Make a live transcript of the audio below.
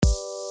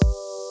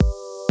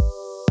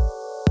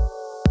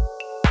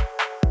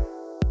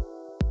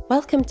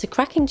Welcome to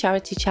Cracking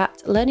Charity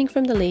Chat, Learning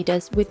from the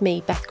Leaders with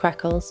me, Beth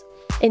Crackles.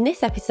 In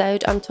this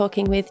episode, I'm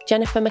talking with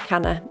Jennifer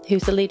McCanna,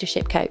 who's a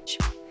leadership coach.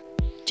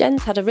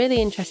 Jen's had a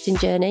really interesting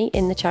journey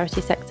in the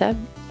charity sector,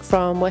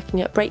 from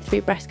working at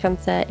Breakthrough Breast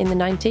Cancer in the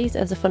 90s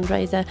as a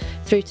fundraiser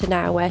through to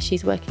now where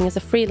she's working as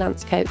a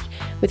freelance coach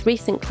with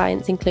recent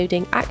clients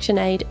including Action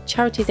Aid,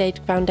 Charities Aid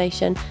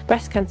Foundation,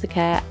 Breast Cancer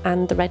Care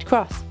and the Red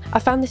Cross. I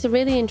found this a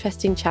really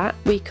interesting chat.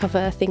 We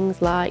cover things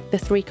like the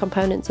 3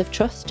 components of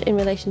trust in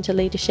relation to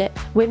leadership,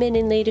 women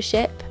in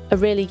leadership, a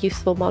really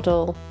useful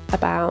model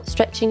about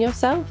stretching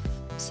yourself.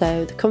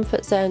 So the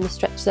comfort zone, the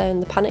stretch zone,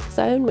 the panic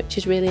zone, which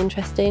is really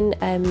interesting.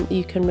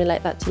 You can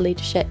relate that to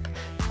leadership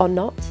or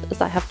not,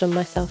 as I have done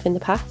myself in the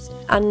past.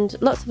 And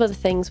lots of other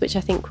things which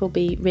I think will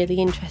be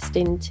really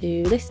interesting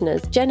to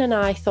listeners. Jen and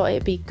I thought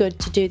it'd be good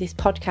to do this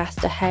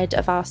podcast ahead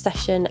of our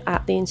session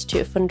at the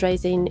Institute of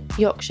Fundraising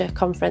Yorkshire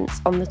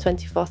conference on the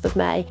 24th of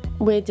May.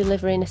 We're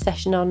delivering a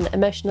session on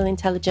emotional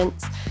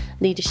intelligence,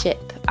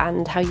 leadership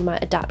and how you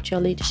might adapt your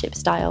leadership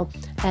style.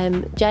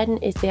 Jen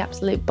is the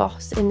absolute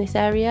boss in this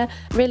area.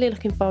 Really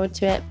looking forward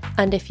to it.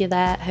 And if you're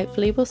there,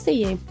 hopefully we'll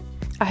see you.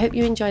 I hope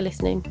you enjoy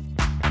listening.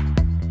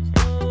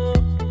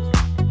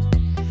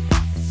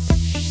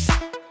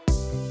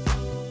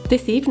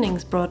 This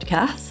evening's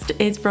broadcast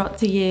is brought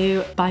to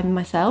you by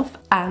myself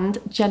and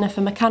Jennifer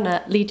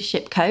McCanna,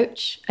 leadership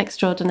coach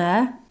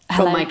extraordinaire.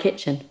 Hello. From my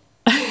kitchen.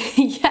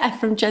 Yeah,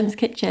 from Jen's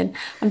kitchen.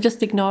 I'm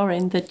just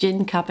ignoring the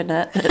gin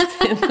cabinet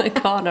that's in the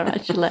corner,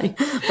 actually.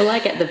 Well, I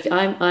get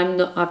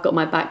I've got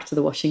my back to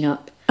the washing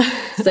up,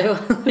 so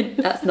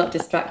that's not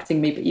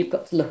distracting me. But you've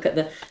got to look at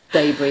the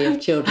debris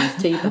of children's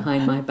tea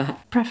behind my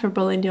back.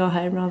 Preferable in your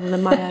home rather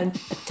than my own.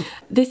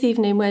 This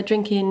evening we're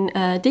drinking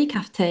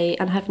decaf tea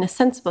and having a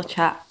sensible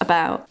chat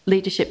about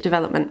leadership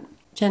development.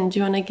 Jen, do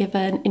you want to give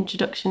an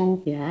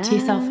introduction to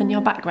yourself and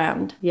your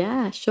background?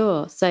 Yeah,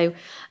 sure. So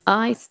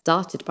I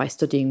started by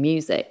studying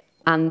music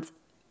and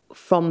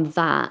from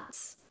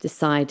that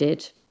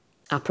decided,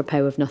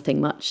 apropos of nothing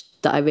much,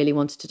 that I really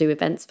wanted to do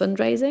events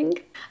fundraising.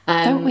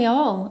 Don't we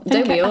all? I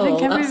think every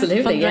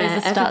absolutely,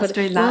 fundraiser starts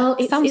doing that. Well,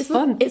 it sounds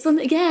fun.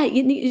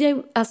 You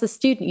don't, as a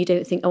student, you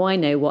don't think, oh, I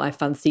know what I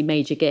fancy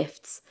major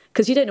gifts,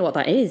 because you don't know what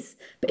that is.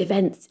 But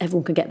events,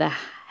 everyone can get their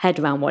head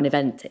around what an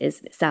event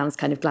is. It sounds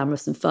kind of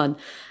glamorous and fun.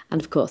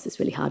 And of course, it's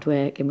really hard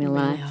work in real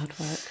life. Hard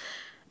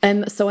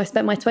work. So I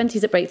spent my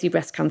 20s at Breakthrough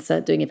Breast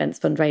Cancer doing events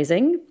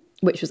fundraising,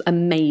 which was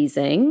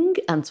amazing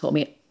and taught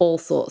me all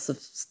sorts of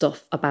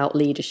stuff about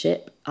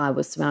leadership. I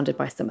was surrounded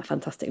by some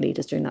fantastic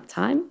leaders during that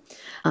time.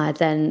 I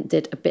then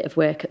did a bit of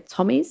work at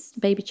Tommy's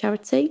baby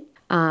charity.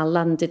 I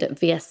landed at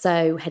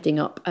VSO heading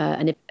up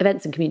an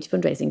events and community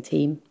fundraising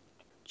team.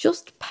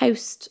 Just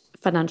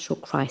post-financial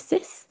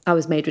crisis, I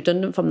was made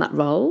redundant from that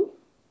role,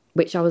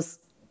 which I was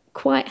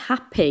quite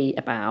happy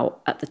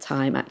about at the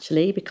time,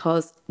 actually,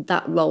 because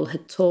that role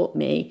had taught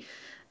me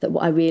that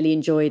what I really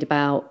enjoyed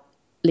about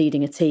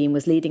leading a team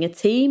was leading a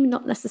team,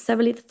 not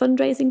necessarily the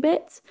fundraising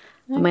bit.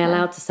 Okay. Am I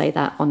allowed to say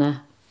that on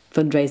a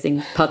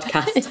fundraising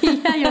podcast?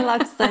 Yeah, you're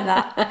allowed to say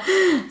that.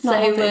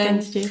 Not hold it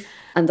against you.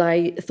 And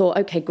I thought,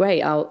 okay,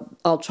 great,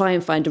 I'll try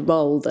and find a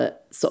role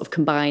that sort of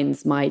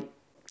combines my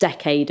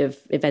decade of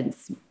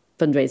events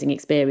fundraising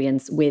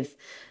experience with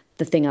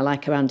the thing I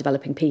like around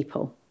developing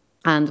people.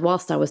 And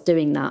whilst I was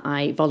doing that,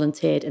 I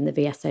volunteered in the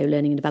VSO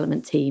Learning and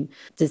Development team,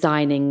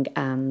 designing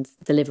and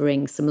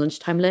delivering some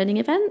lunchtime learning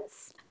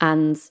events.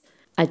 And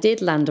I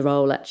did land a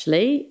role,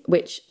 actually,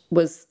 which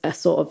was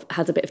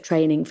had a bit of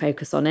training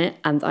focus on it.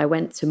 And I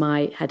went to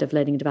my head of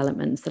learning and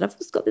development and said, I've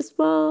just got this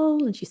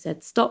role. And she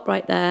said, stop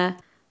right there.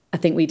 I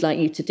think we'd like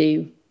you to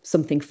do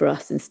something for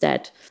us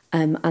instead.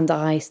 And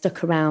I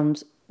stuck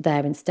around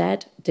there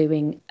instead,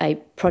 doing a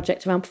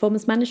project around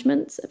performance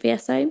management at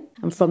VSO.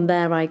 And from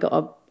there, I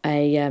got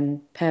a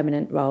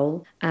permanent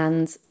role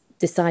and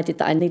decided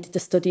that I needed to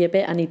study a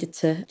bit. I needed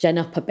to gen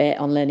up a bit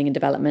on learning and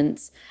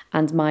development.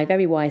 And my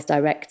very wise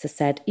director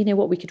said, you know,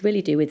 what we could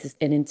really do is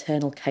an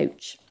internal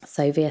coach.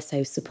 So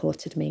VSO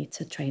supported me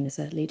to train as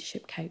a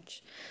leadership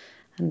coach.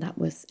 And that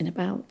was in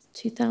about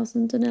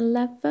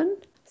 2011.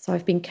 So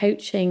I've been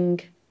coaching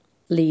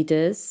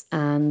leaders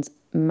and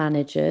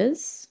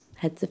managers,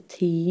 heads of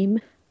team,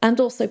 and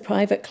also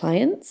private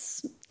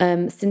clients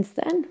since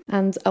then.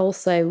 And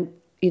also,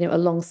 you know,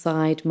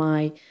 alongside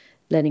my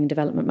learning and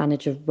development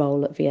manager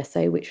role at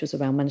VSO, which was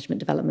around management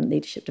development,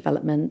 leadership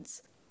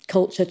development,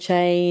 culture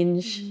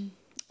change,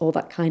 all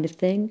that kind of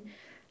thing.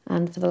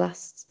 And for the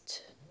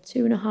last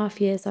 2.5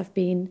 years, I've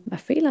been a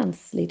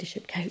freelance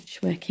leadership coach,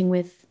 working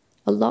with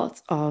a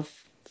lot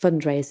of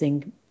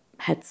fundraising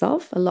heads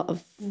of, a lot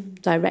of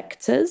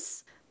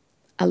directors,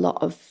 a lot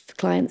of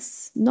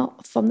clients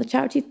not from the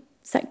charity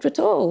sector at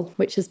all,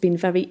 which has been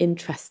very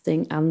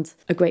interesting and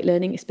a great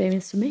learning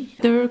experience for me.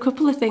 There are a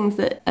couple of things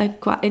that are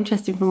quite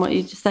interesting from what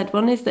you just said.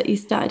 One is that you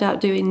started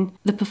out doing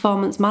the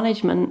performance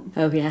management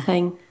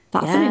thing.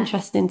 That's an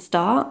interesting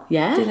start.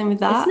 Yeah. Dealing with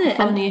that, isn't it? a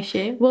funny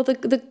issue. Well,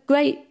 the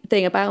great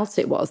thing about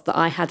it was that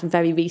I had a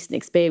very recent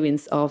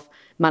experience of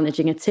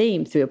managing a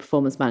team through a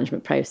performance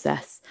management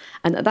process.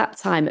 And at that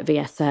time at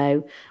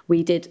VSO,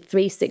 we did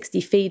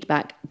 360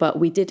 feedback, but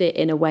we did it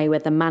in a way where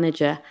the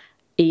manager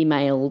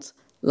emailed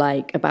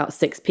like about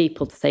 6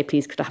 people to say,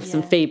 please, could I have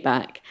some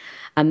feedback?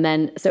 And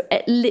then, so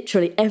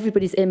literally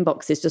everybody's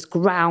inboxes just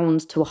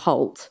ground to a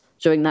halt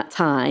during that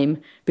time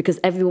because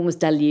everyone was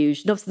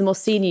deluged. And obviously the more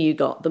senior you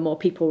got, the more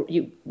people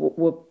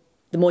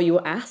the more you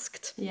were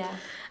asked. Yeah.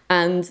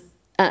 And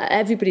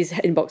everybody's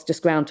inbox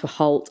just ground to a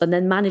halt. And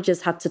then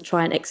managers had to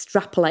try and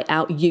extrapolate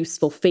out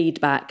useful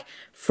feedback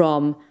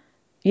from,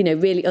 you know,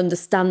 really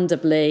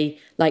understandably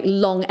like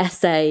long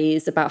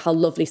essays about how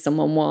lovely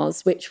someone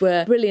was, which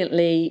were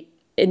brilliantly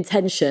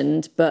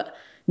intentioned, but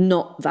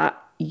not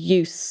that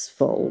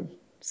useful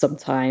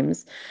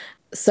sometimes.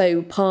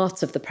 So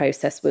part of the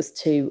process was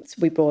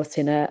we brought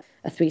in a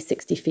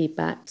 360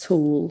 feedback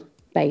tool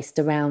based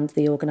around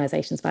the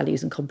organisation's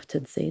values and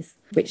competencies,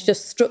 which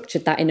just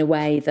structured that in a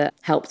way that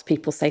helped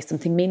people say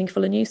something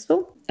meaningful and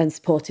useful, and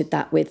supported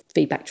that with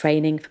feedback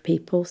training for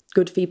people,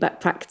 good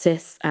feedback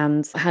practice,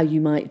 and how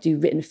you might do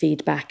written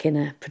feedback in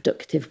a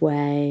productive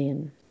way.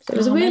 And so it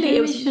was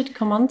we should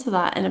come on to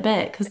that in a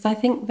bit, because I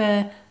think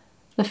the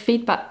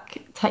feedback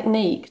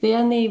technique, the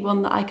only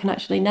one that I can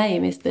actually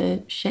name is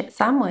the shit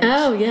sandwich.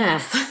 Oh,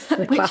 yes.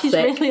 Which is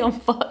really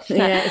unfortunate.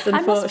 Yeah, it's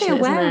unfortunate. I must be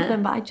aware of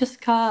them, but I just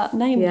can't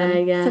name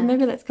them. Yeah. So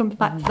maybe let's come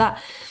back to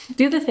that.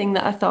 The other thing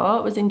that I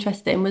thought was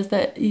interesting was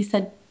that you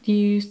said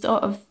you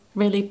sort of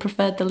really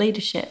preferred the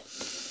leadership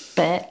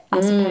bit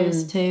as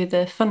opposed to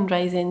the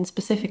fundraising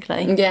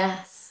specifically.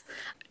 Yes.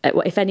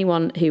 If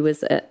anyone who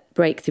was at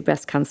Breakthrough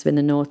Breast Cancer in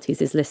the noughties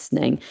is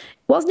listening,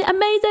 wasn't it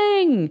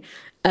amazing?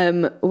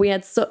 We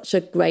had such a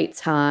great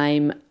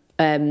time.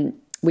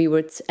 We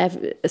were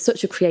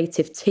such a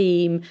creative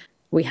team.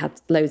 We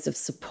had loads of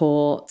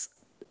support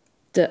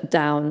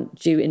down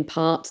due in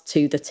part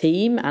to the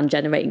team and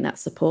generating that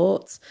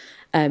support.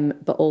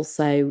 But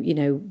also, you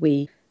know,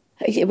 we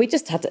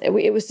just had,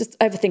 it was just,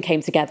 everything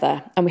came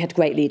together and we had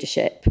great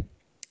leadership.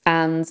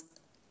 And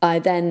I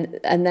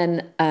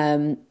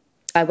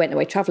went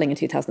away travelling in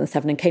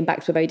 2007 and came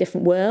back to a very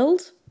different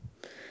world.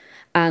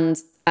 And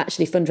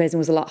actually fundraising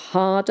was a lot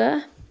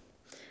harder.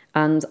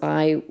 And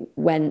I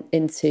went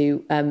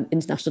into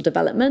international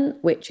development,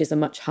 which is a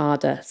much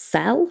harder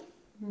sell.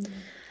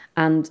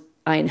 And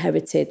I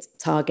inherited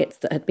targets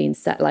that had been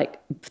set, like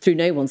through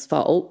no one's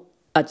fault.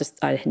 I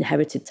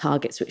inherited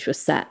targets which were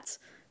set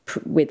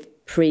with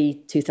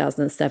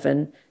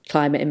pre-2007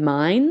 climate in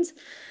mind.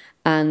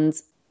 And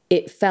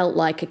it felt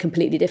like a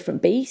completely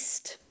different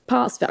beast.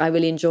 Parts of it I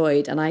really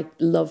enjoyed, and I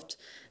loved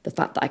the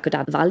fact that I could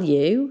add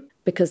value,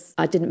 because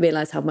I didn't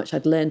realise how much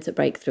I'd learned at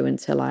Breakthrough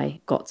until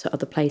I got to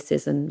other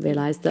places and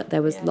realised that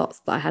there was lots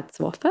that I had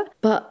to offer.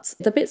 But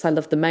the bits I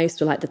loved the most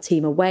were like the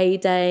team away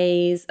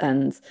days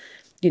and,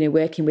 you know,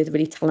 working with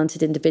really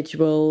talented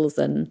individuals,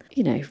 and,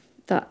 you know,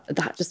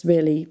 that just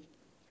really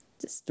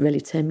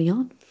turned me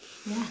on.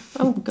 Yeah.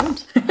 Oh,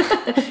 good.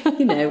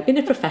 You know, in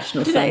a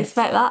professional sense. Didn't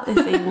expect that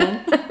this evening.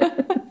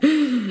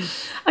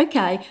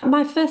 Okay,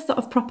 my first sort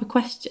of proper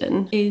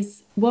question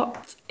is,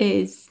 what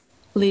is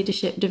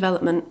leadership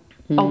development?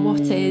 Or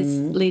what is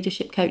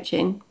leadership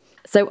coaching?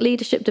 So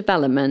leadership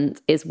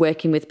development is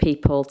working with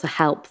people to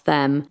help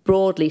them,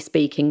 broadly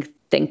speaking,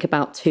 think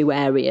about 2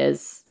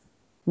 areas.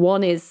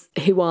 One is,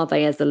 who are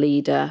they as a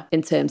leader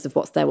in terms of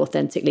what's their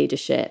authentic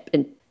leadership?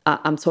 And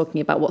I'm talking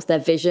about what's their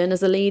vision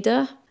as a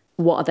leader?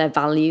 What are their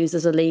values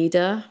as a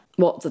leader?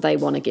 What do they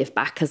want to give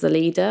back as a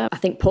leader? I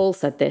think Paul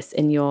said this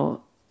in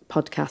your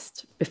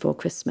podcast before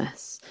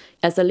Christmas.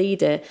 As a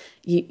leader,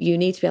 you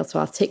need to be able to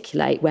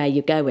articulate where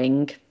you're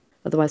going.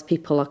 Otherwise,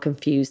 people are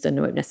confused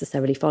and won't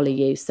necessarily follow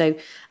you. So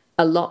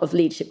a lot of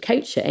leadership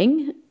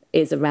coaching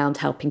is around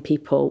helping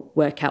people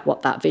work out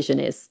what that vision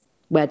is.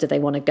 Where do they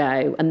want to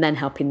go? And then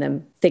helping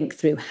them think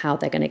through how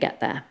they're going to get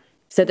there.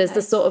 So there's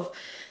the sort of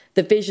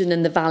the vision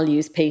and the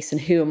values piece,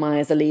 and who am I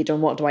as a leader,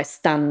 and what do I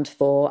stand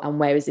for, and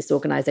where is this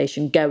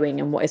organisation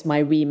going, and what is my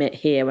remit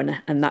here,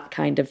 and that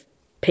kind of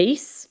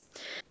piece.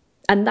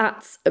 And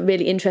that's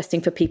really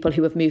interesting for people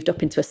who have moved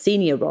up into a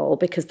senior role,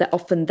 because they're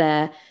often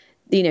there,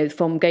 you know,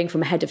 from going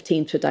from a head of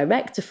team to a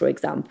director, for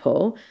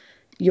example,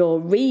 your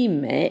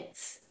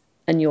remit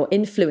and your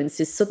influence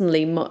is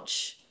suddenly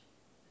much,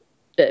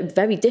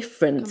 very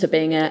different to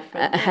being a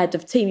head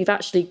of team. You've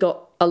actually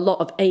got a lot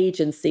of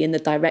agency in the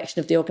direction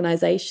of the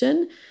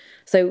organisation.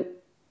 So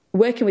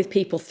working with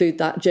people through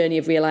that journey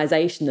of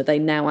realisation that they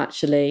now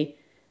actually,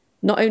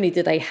 not only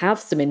do they have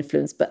some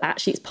influence, but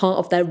actually it's part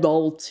of their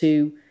role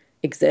to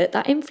exert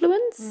that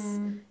influence,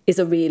 is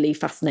a really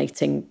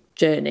fascinating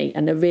journey,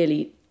 and a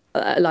really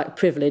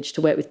privilege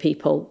to work with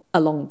people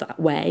along that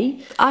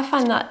way. I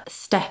find that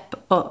step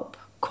up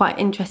quite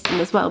interesting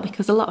as well,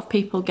 because a lot of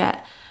people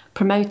get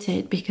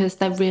promoted because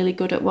they're really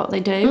good at what they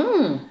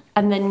do.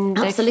 And then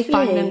Absolutely. they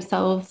find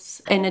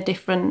themselves in a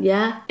different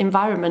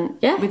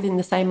environment within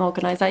the same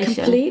organisation.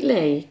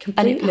 Completely.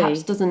 And it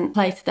perhaps doesn't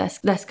play to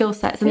their skill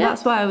sets. And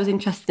that's why I was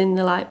interested in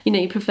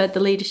you preferred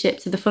the leadership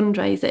to the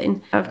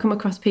fundraising. I've come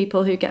across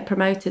people who get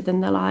promoted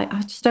and they're like,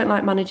 I just don't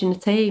like managing a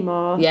team,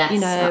 or,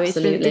 absolutely. It's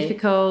really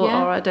difficult,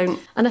 or I don't...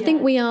 And I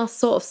think we are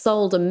sort of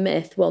sold a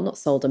myth, well, not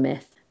sold a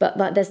myth, but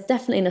like there's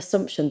definitely an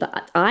assumption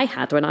that I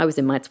had when I was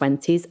in my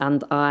 20s,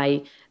 and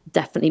I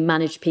definitely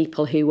managed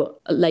people who were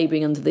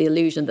labouring under the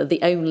illusion that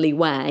the only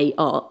way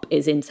up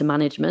is into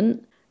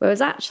management.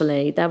 Whereas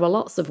actually there are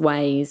lots of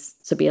ways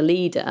to be a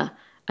leader,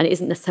 and it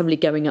isn't necessarily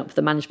going up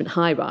the management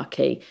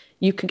hierarchy.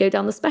 You can go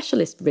down the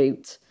specialist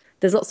route.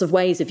 There's lots of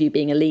ways of you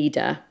being a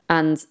leader,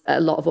 and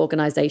a lot of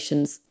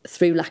organisations,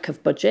 through lack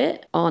of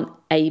budget, aren't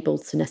able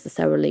to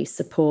necessarily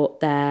support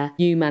their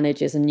new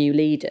managers and new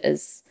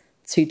leaders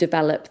to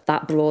develop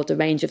that broader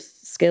range of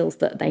skills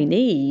that they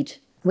need.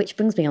 Which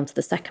brings me on to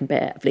the second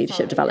bit of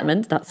leadership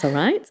development, that's all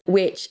right,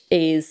 which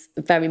is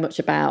very much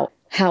about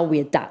how we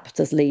adapt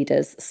as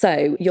leaders.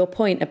 So your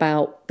point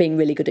about being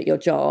really good at your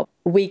job,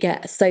 we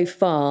get so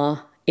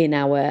far in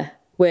our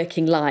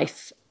working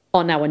life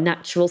on our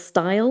natural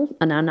style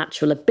and our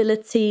natural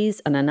abilities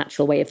and our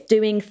natural way of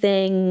doing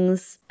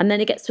things. And then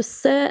it gets to a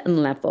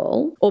certain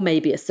level, or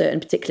maybe a certain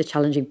particular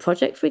challenging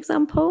project, for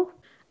example,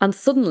 and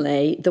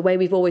suddenly the way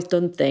we've always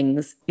done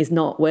things is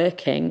not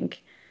working.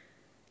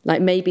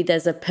 Like maybe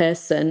there's a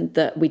person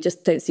that we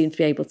just don't seem to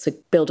be able to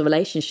build a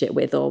relationship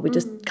with, or we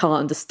just can't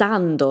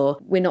understand, or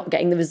we're not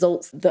getting the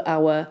results that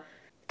our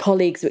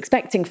colleagues are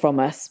expecting from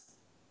us.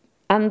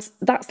 And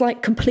that's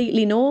like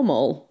completely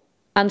normal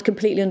and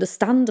completely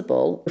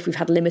understandable if we've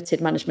had limited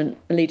management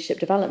and leadership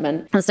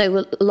development. And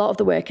so a lot of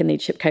the work in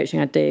leadership coaching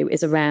I do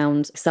is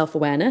around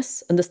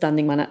self-awareness,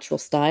 understanding my natural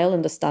style,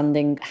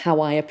 understanding how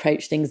I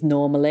approach things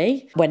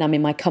normally when I'm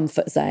in my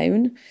comfort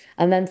zone,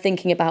 and then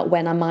thinking about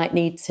when I might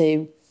need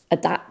to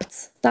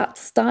adapt that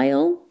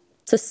style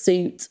to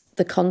suit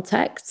the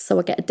context so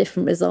I get a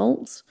different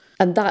result.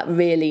 And that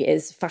really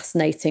is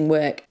fascinating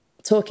work,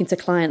 talking to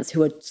clients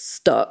who are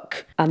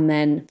stuck, and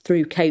then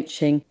through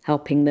coaching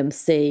helping them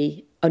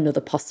see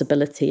another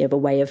possibility of a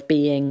way of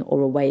being,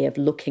 or a way of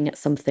looking at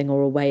something,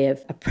 or a way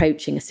of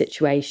approaching a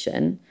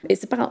situation.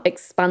 It's about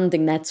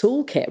expanding their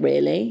toolkit,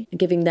 really, and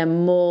giving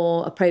them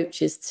more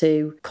approaches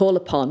to call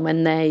upon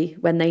when they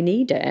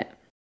need it.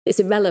 It's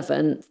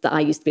irrelevant that I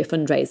used to be a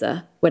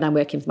fundraiser when I'm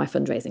working for my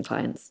fundraising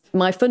clients.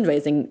 My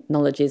fundraising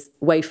knowledge is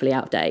woefully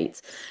out of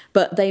date,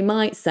 but they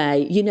might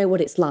say, you know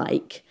what it's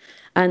like.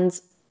 And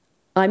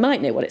I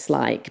might know what it's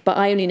like, but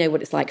I only know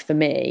what it's like for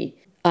me.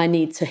 I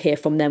need to hear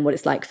from them what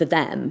it's like for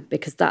them,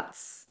 because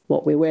that's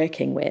what we're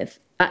working with.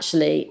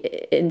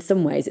 Actually, in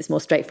some ways, it's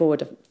more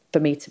straightforward for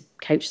me to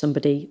coach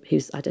somebody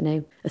who's, I don't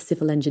know, a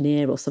civil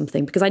engineer or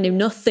something, because I know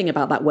nothing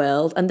about that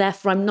world, and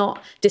therefore I'm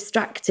not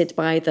distracted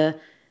by the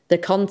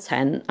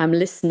content. I'm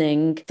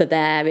listening for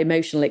their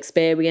emotional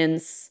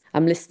experience.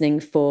 I'm listening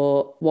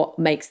for what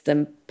makes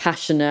them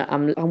passionate.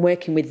 I'm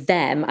working with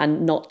them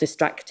and not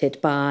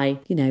distracted by,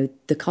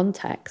 the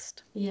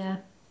context. Yeah.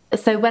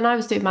 So when I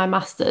was doing my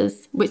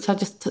masters, which I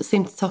just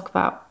seem to talk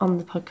about on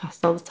the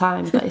podcast all the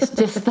time, but it's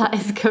just that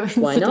is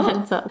coincidental. Why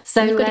not?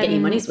 So you've got to get your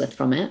money's worth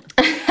from it.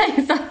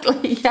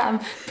 Exactly. Yeah, I'm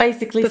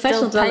basically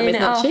professional still paying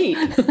development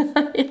is not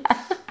cheap.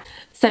 Yeah.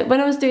 So when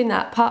I was doing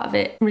that, part of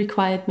it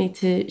required me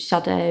to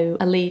shadow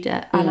a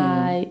leader, and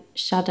I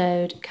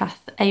shadowed CAF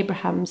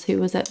Abrahams, who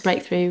was at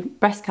Breakthrough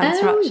Breast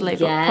Cancer, but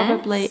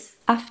probably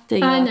after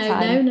your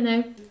time.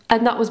 No.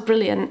 And that was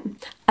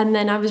brilliant. And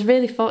then I was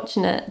really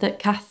fortunate that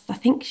Kath, I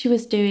think she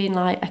was doing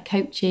like a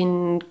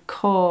coaching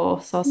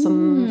course or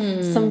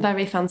some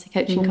very fancy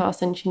coaching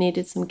course, and she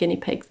needed some guinea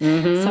pigs.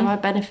 So I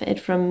benefited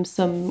from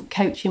some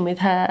coaching with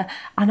her.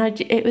 And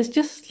it was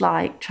just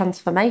like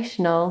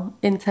transformational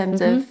in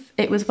terms of,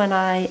 it was when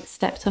I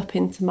stepped up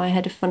into my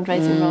head of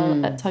fundraising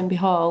role at Toynbee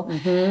Hall.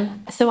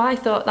 So I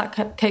thought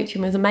that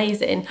coaching was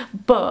amazing.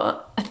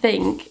 But I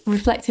think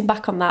reflecting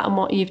back on that and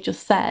what you've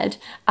just said,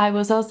 I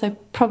was also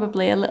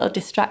probably a little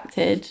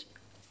distracted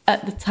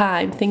at the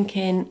time,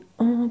 thinking,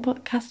 oh,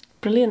 but Kath's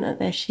brilliant at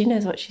this. She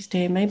knows what she's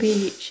doing.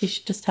 Maybe she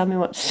should just tell me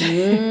what to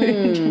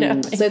do. Do you know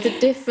what I mean? So the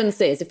difference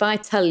is, if I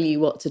tell you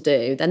what to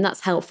do, then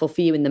that's helpful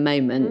for you in the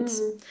moment.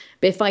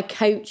 But if I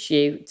coach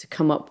you to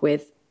come up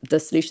with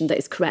the solution that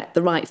is correct,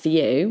 the right for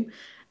you,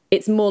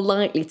 it's more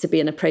likely to be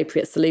an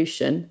appropriate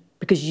solution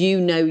because you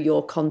know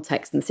your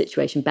context and the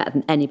situation better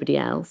than anybody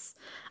else.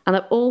 And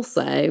I've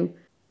also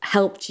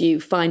helped you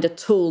find a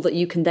tool that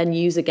you can then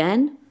use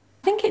again.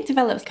 I think it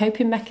develops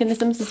coping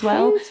mechanisms as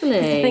well. Totally.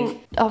 I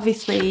think,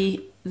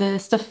 obviously, the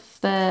stuff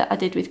that I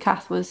did with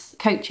Kath was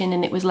coaching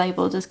and it was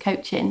labelled as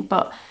coaching,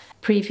 but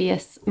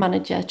previous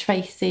manager,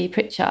 Tracy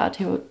Pritchard,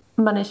 who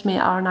managed me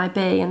at RNIB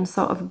and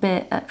sort of a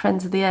bit at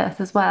Friends of the Earth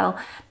as well,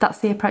 that's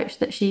the approach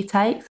that she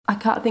takes. I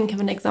can't think of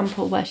an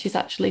example where she's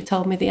actually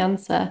told me the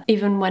answer.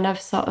 Even when I've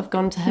sort of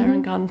gone to her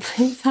and gone,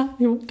 please help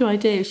me, what do I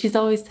do? She's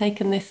always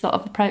taken this sort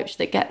of approach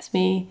that gets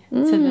me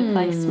to the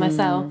place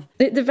myself.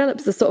 It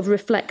develops a sort of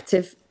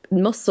reflective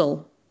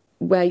muscle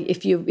where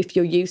if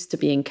you're used to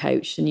being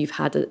coached and you've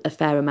had a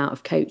fair amount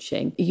of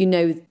coaching, you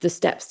know the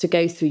steps to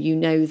go through, you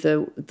know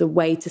the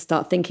way to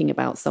start thinking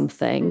about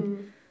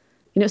something.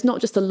 It's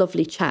not just a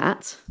lovely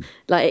chat.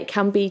 Like, it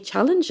can be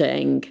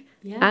challenging.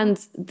 Yeah.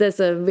 And there's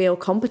a real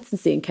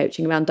competency in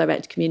coaching around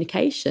direct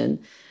communication,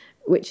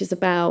 which is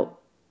about,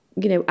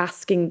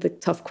 asking the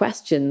tough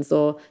questions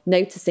or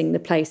noticing the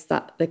place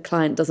that the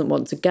client doesn't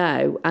want to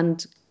go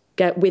and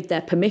get, with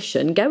their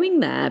permission, going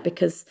there.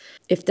 Because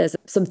if there's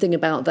something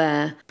about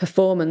their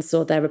performance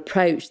or their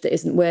approach that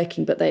isn't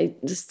working, but they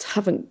just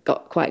haven't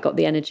quite got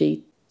the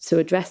energy to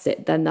address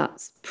it, then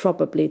that's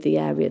probably the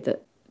area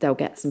that they'll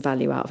get some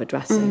value out of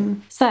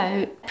addressing.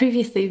 So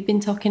previously we've been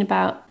talking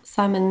about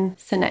Simon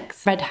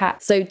Sinek's Red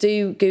Hat. So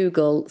do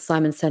Google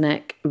Simon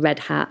Sinek Red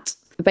Hat.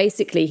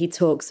 Basically, he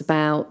talks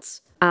about,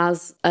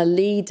 as a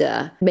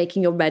leader,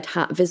 making your red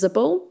hat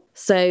visible.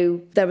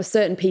 So there are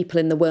certain people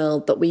in the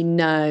world that we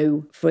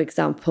know. For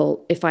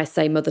example, if I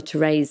say Mother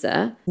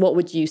Teresa, what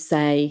would you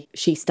say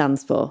she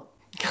stands for?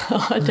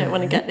 God, I don't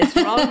want to get this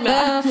wrong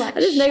now. I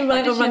just know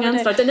right or wrong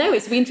answer. I don't know.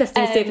 It's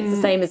interesting to see if it's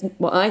the same as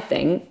what I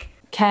think.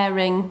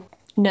 Caring,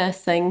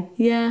 nursing.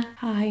 Yeah.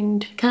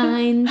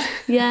 Kind.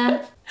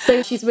 Yeah.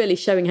 So she really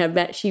showed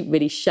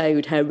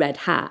her red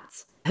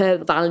hat. Her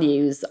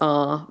values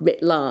are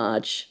writ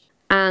large.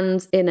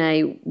 And in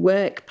a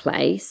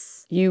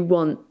workplace, you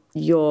want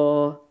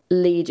your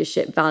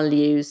leadership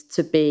values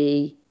to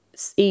be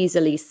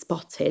easily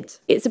spotted.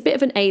 It's a bit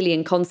of an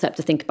alien concept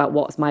to think about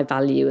what's my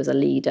value as a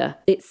leader.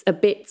 It's a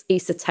bit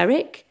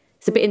esoteric.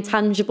 It's a bit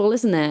intangible,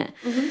 isn't it?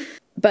 Mm-hmm.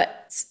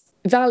 But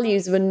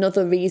values are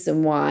another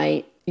reason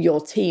why your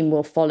team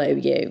will follow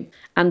you.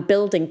 And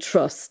building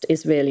trust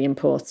is really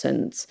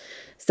important.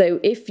 So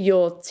if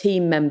your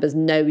team members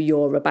know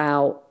you're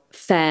about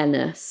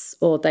fairness,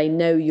 or they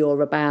know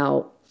you're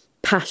about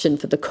passion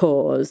for the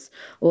cause,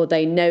 or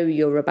they know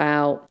you're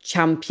about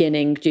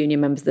championing junior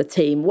members of the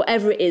team,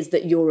 whatever it is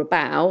that you're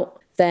about,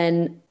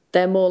 then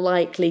they're more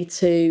likely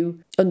to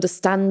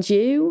understand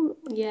you,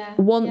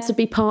 want to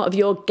be part of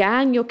your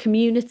gang, your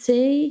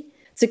community.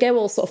 To go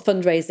all sort of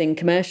fundraising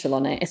commercial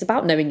on it, it's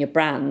about knowing your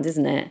brand,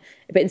 isn't it?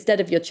 But instead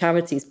of your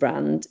charity's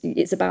brand,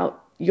 it's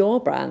about your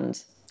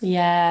brand.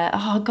 Yeah.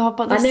 Oh, God,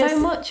 but there's so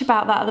much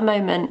about that at the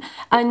moment.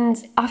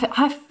 And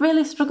I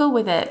really struggle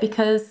with it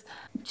because,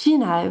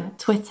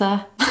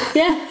 Twitter.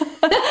 Yeah.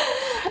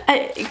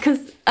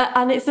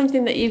 And it's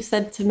something that you've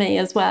said to me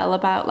as well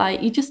about,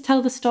 like, you just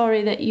tell the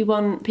story that you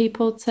want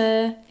people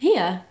to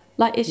hear.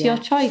 Like, it's your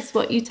choice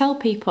what you tell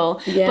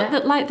people. Yeah.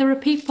 But, there are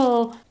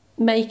people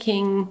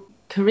making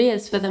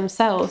careers for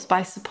themselves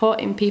by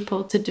supporting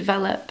people to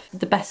develop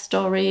the best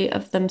story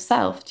of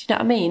themselves. Do you know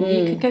what I mean?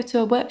 You could go to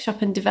a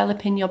workshop and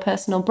develop in your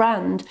personal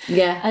brand.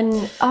 Yeah.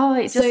 And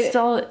I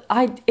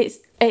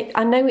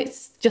know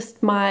it's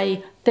just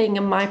my thing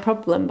and my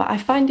problem, but I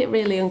find it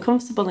really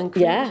uncomfortable and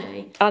cringy.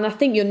 Yeah. And I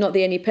think you're not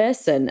the only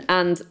person.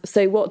 And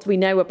so what do we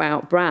know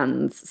about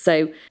brands?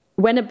 So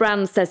when a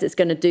brand says it's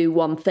going to do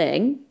one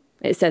thing,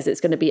 it says it's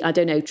going to be,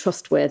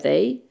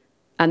 trustworthy,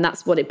 and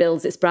that's what it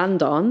builds its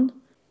brand on.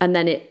 And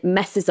then it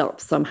messes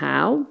up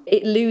somehow,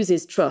 it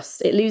loses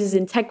trust, it loses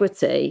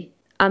integrity,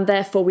 and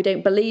therefore we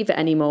don't believe it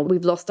anymore.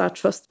 We've lost our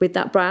trust with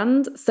that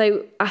brand.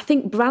 So I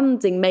think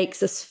branding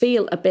makes us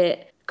feel a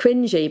bit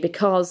cringy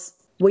because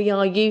we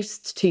are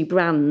used to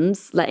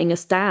brands letting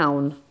us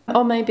down.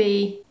 Or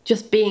maybe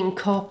just being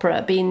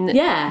corporate, being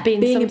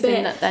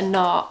something that they're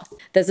not.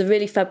 There's a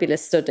really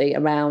fabulous study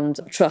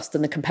around trust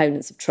and the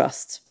components of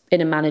trust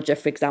in a manager,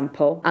 for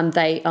example, and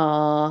they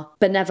are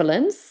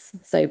benevolence,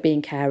 so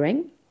being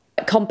caring,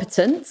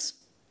 competence,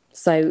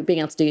 so being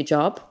able to do your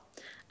job,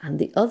 and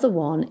the other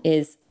one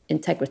is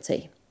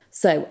integrity.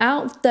 So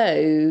out of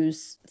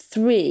those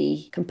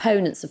three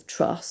components of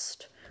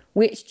trust,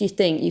 which do you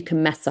think you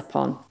can mess up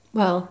on?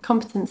 Well,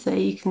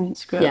 competency, you can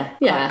screw up.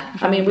 Yeah.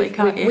 I mean,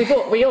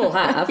 we all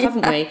have,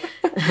 haven't we?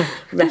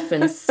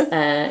 Reference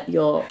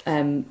your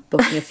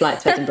booking a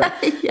flight to Edinburgh.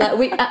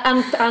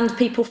 And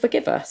people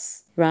forgive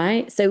us,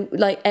 right? So,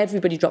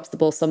 everybody drops the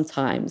ball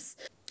sometimes.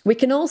 We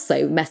can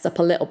also mess up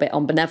a little bit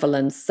on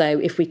benevolence. So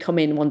if we come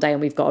in one day and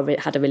we've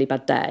had a really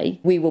bad day,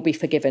 we will be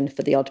forgiven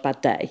for the odd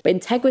bad day. But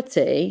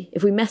integrity,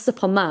 if we mess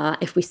up on that,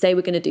 if we say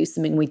we're going to do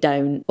something we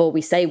don't, or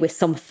we say we're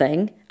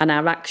something and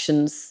our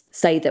actions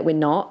say that we're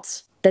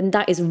not, then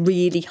that is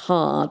really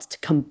hard to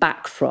come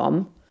back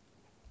from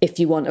if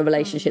you want a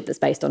relationship that's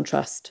based on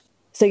trust.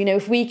 So,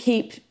 if we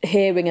keep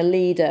hearing a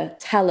leader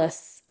tell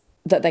us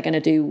that they're going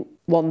to do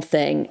one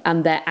thing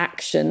and their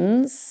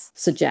actions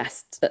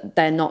suggest that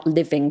they're not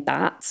living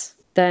that,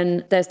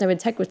 then there's no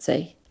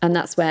integrity. And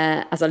that's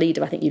where, as a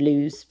leader, I think you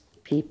lose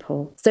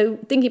people. So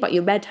thinking about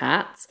your red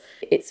hat,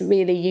 it's a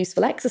really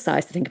useful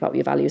exercise to think about what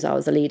your values are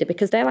as a leader,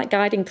 because they're like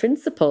guiding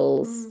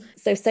principles.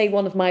 So say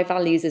one of my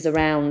values is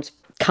around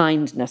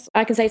kindness.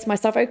 I can say to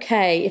myself,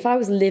 okay, if I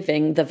was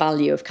living the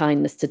value of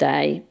kindness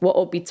today, what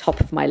would be top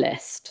of my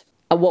list?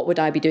 And what would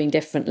I be doing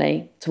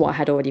differently to what I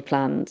had already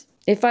planned?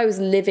 If I was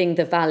living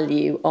the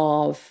value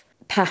of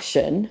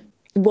passion,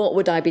 what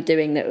would I be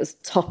doing that was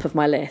top of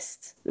my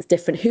list that's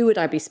different? Who would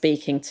I be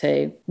speaking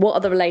to? What are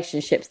the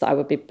relationships that I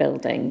would be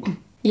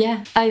building?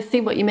 Yeah, I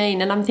see what you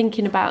mean. And I'm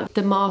thinking about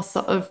the more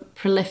sort of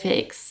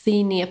prolific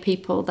senior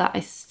people that I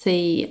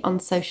see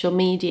on social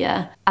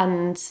media,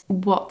 and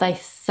what they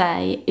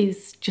say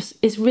is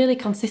really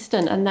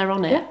consistent, and they're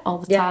on it all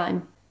the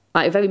time.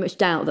 I very much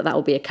doubt that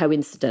will be a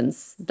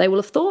coincidence. They will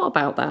have thought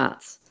about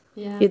that.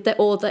 Yeah.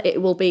 Or that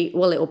it will be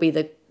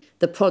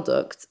the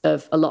product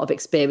of a lot of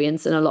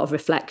experience and a lot of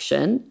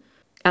reflection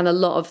and a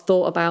lot of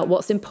thought about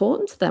what's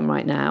important to them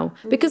right now.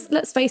 Because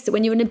let's face it,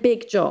 when you're in a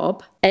big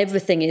job,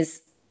 everything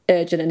is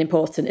urgent and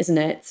important, isn't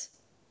it?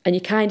 And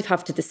you kind of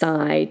have to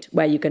decide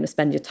where you're going to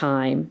spend your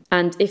time.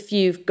 And if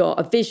you've got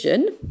a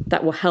vision,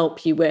 that will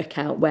help you work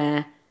out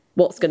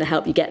what's going to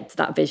help you get to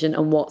that vision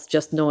and what's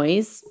just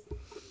noise.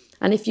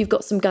 And if you've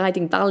got some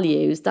guiding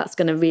values, that's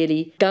going to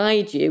really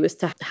guide you as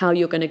to how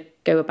you're going to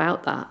go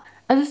about that.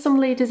 Are there some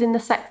leaders in the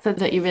sector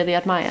that you really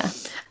admire?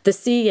 The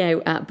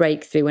CEO at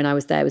Breakthrough when I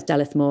was there was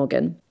Delith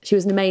Morgan. She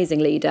was an amazing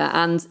leader,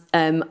 and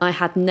I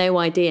had no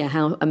idea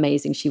how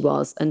amazing she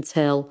was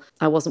until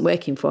I wasn't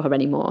working for her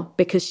anymore,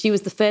 because she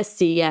was the first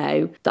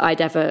CEO that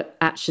I'd ever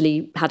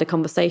actually had a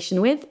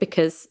conversation with,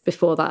 because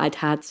before that I'd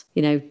had,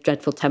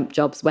 dreadful temp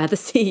jobs where the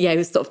CEO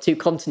was sort of 2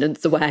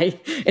 continents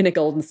away in a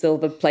gold and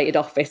silver plated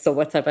office or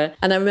whatever.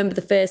 And I remember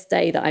the first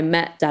day that I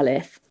met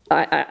Delith,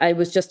 I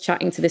was just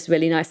chatting to this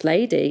really nice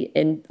lady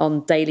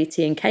on Daily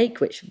Tea and Cake,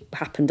 which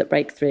happened at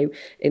Breakthrough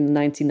in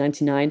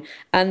 1999.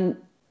 And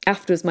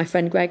afterwards, my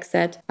friend Greg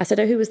I said,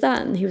 oh, who was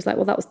that? And he was like,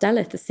 well, that was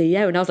Delith, the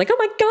CEO. And I was like, oh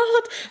my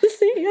God, the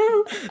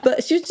CEO.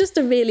 But she was just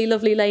a really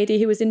lovely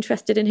lady who was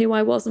interested in who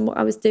I was and what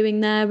I was doing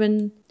there.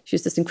 And she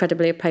was just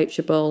incredibly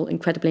approachable,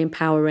 incredibly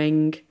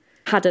empowering,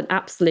 had an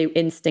absolute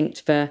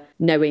instinct for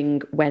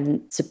knowing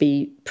when to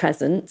be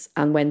present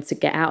and when to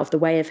get out of the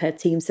way of her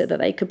team so that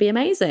they could be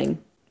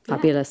amazing.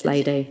 Fabulous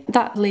lady.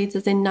 That leads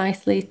us in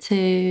nicely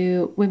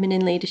to women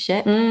in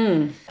leadership.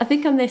 I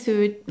think on this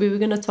we were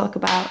going to talk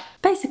about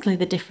basically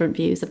the different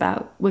views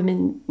about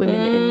women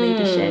in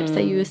leadership. So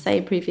you were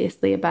saying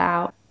previously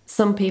about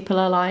some people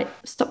are like,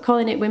 stop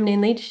calling it women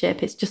in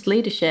leadership, it's just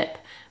leadership.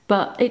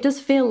 But it does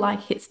feel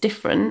like it's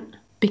different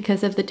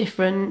because of the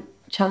different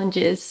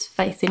challenges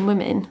facing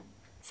women.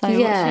 So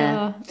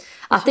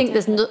I think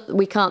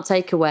we can't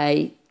take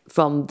away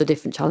from the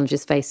different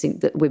challenges facing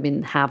that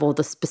women have, or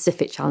the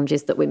specific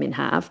challenges that women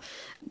have.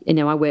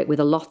 I work with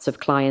a lot of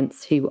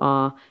clients who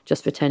are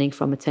just returning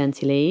from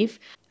maternity leave,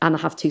 and I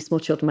have 2 small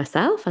children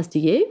myself, as do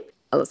you.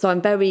 So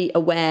I'm very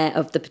aware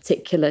of the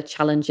particular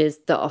challenges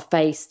that are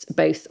faced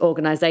both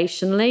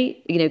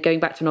organisationally,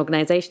 going back to an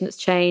organisation that's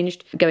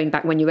changed, going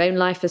back when your own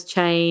life has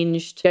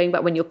changed, going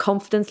back when your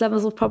confidence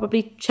levels have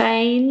probably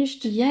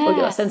changed, or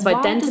your sense of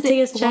identity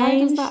has changed. Why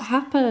does that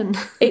happen?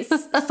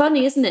 It's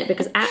funny, isn't it?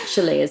 Because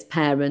actually, as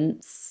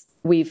parents,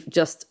 we've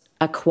just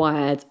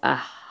acquired a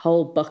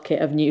whole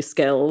bucket of new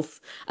skills,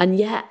 and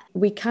yet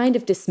we kind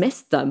of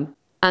dismiss them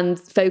and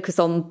focus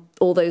on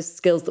all those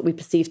skills that we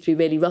perceive to be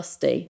really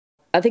rusty.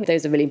 I think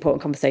those are really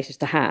important conversations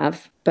to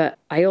have, but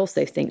I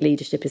also think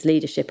leadership is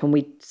leadership, and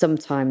we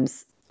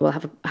sometimes will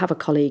have a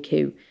colleague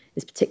who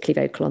is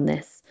particularly vocal on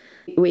this.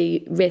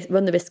 We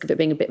run the risk of it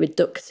being a bit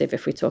reductive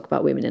if we talk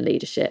about women in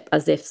leadership,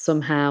 as if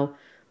somehow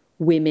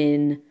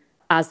women,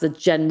 as a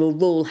general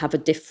rule, have a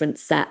different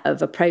set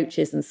of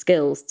approaches and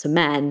skills to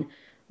men,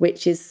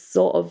 which is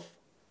sort of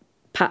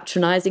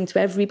patronising to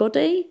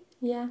everybody.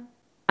 Yeah.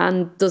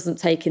 And doesn't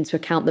take into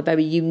account the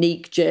very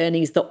unique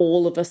journeys that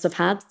all of us have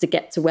had to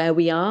get to where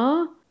we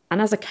are.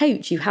 And as a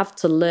coach, you have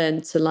to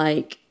learn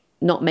to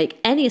not make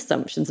any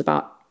assumptions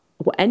about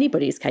what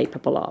anybody is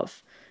capable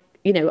of.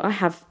 I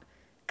have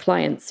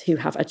clients who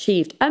have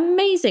achieved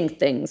amazing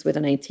things with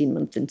an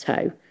 18-month in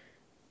tow.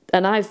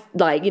 And I've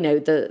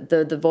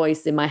the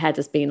voice in my head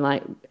has been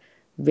like,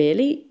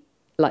 really?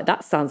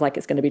 That sounds like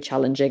it's going to be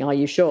challenging. Are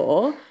you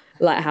sure?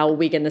 How are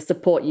we going to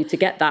support you to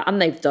get that?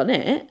 And they've done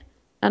it.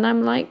 And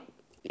I'm like,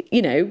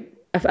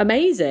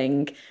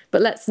 amazing,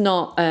 but let's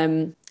not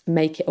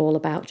make it all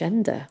about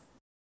gender.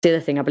 The other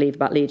thing I believe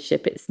about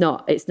leadership, it's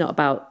not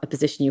about a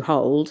position you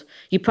hold.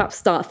 You perhaps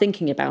start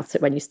thinking about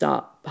it when you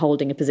start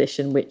holding a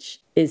position which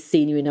is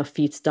senior enough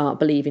for you to start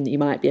believing that you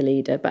might be a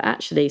leader. But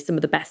actually, some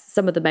of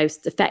the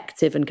most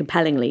effective and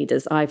compelling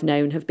leaders I've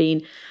known have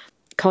been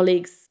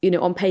colleagues,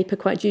 on paper,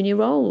 quite junior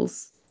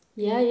roles.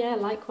 Yeah,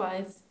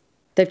 likewise.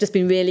 They've just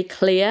been really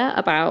clear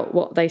about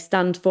what they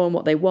stand for and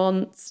what they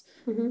want.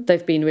 Mm-hmm.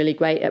 They've been really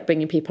great at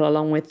bringing people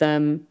along with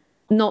them.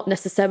 Not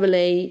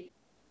necessarily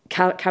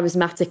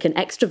charismatic and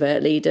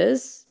extrovert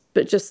leaders,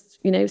 but just,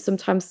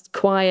 sometimes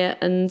quiet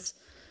and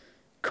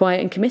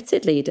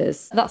committed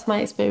leaders. That's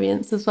my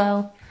experience as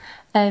well.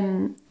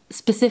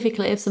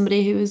 Specifically of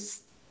somebody who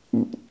was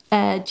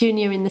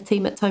junior in the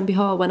team at Toynbee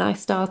Hall when I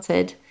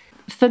started.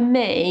 For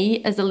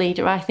me, as a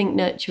leader, I think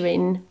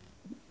nurturing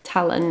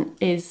talent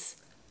is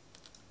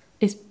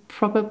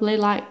probably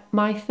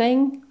my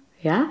thing.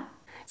 Yeah.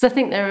 So I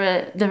think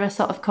there are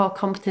sort of core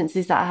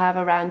competencies that I have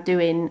around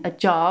doing a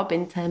job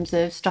in terms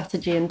of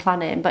strategy and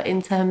planning, but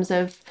in terms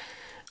of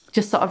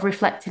just sort of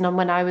reflecting on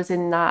when I was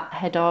in that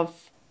head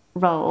of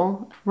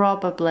role,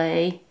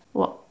 probably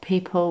what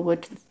people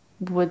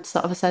would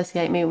sort of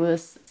associate me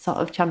was sort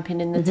of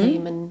championing the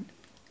team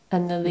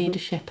and the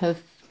leadership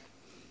of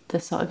the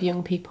sort of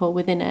young people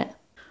within it.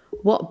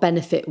 What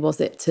benefit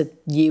was it to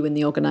you and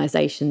the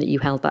organisation that you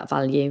held that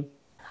value?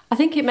 I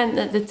think it meant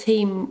that the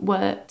team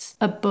worked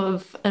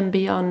above and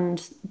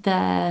beyond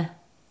their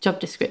job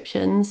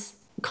descriptions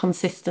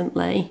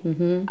consistently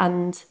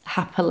and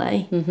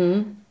happily,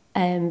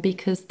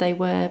 because they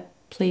were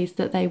pleased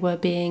that they were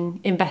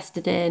being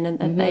invested in and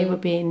that they were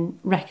being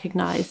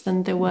recognised,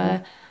 and there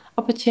were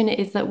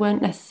opportunities that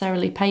weren't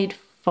necessarily paid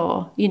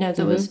for. You know,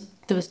 there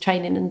was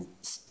training and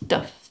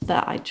stuff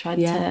that I tried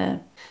to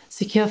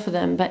secure for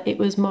them, but it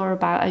was more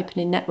about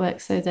opening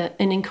networks and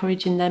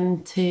encouraging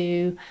them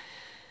to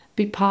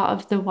be part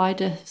of the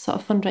wider sort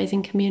of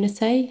fundraising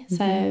community.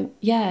 So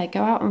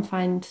go out and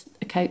find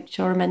a coach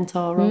or a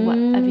mentor or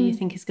whatever you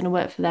think is going to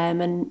work for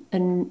them,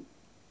 and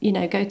you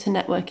know, go to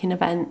networking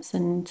events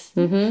and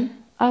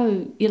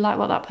oh, you like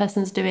what that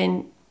person's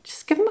doing,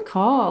 just give them a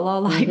call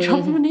or like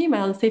drop them an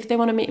email and see if they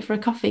want to meet for a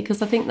coffee,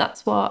 because I think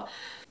that's what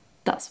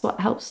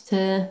helps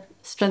to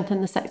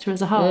strengthen the sector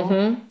as a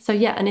whole. So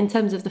and in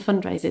terms of the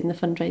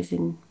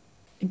fundraising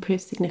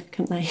improved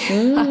significantly,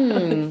 I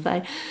would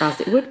say.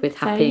 As it would with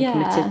happy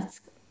and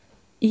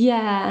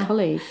committed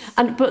colleagues.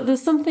 But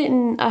there's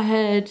something I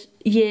heard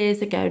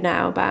years ago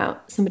now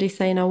about somebody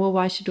saying, oh, well,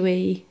 why should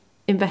we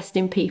invest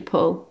in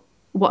people?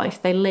 What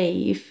if they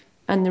leave?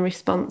 And the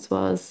response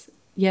was,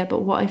 yeah,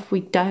 but what if we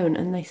don't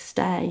and they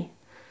stay?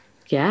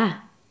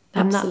 Yeah,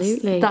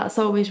 absolutely. And that's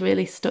always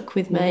really stuck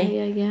with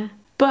me. Yeah.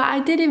 But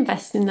I did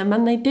invest in them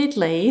and they did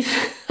leave.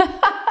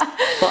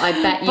 But I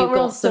bet you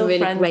got some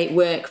really great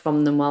work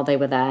from them while they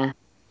were there.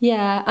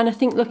 Yeah, and I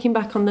think looking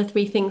back on the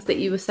three things that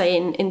you were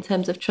saying in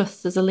terms of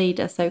trust as a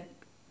leader, so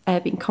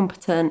being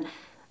competent,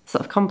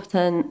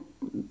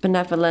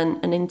 benevolent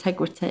and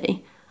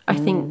integrity, I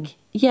think,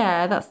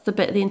 that's the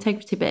bit, the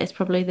integrity bit is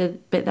probably the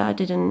bit that I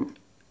didn't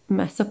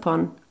mess up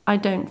on. I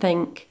don't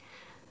think,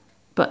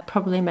 but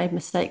probably made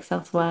mistakes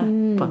elsewhere.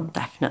 Well,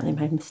 definitely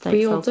made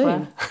mistakes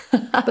elsewhere.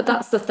 But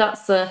that's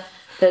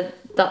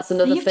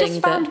another You've thing. You've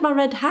just found my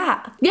red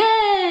hat.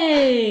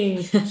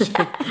 Yay!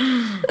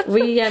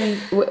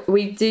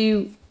 We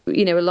do,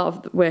 you know, a lot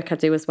of the work I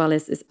do as well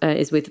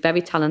is with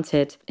very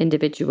talented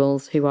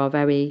individuals who are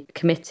very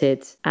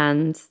committed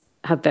and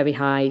have very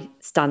high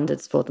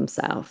standards for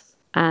themselves.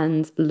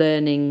 And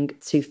learning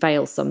to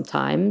fail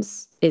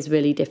sometimes is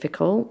really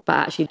difficult, but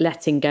actually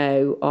letting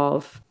go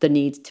of the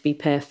need to be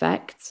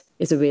perfect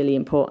is a really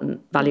important,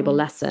 valuable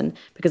lesson.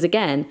 Because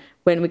again,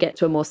 when we get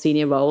to a more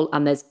senior role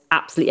and there's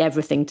absolutely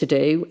everything to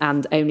do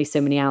and only so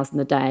many hours in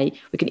the day,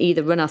 we can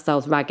either run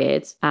ourselves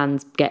ragged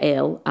and get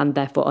ill and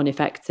therefore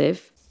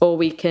ineffective, or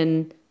we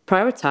can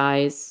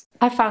prioritise.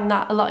 I found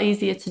that a lot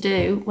easier to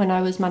do when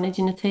I was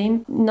managing a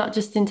team, not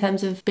just in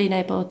terms of being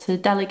able to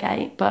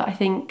delegate, but I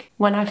think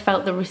when I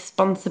felt the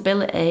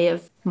responsibility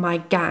of my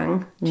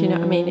gang, do you know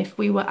what I mean? If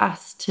we were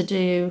asked to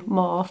do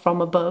more from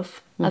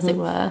above, as it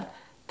were,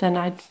 then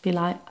I'd be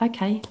like,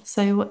 okay,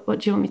 so what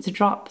do you want me to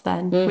drop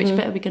then? Which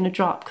bit are we going to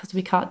drop? Because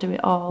we can't do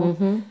it all.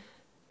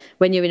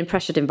 When you're in a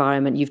pressured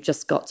environment, you've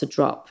just got to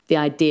drop the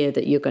idea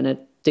that you're going to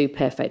do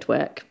perfect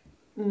work.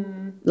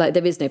 Like,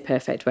 there is no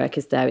perfect work,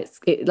 is there?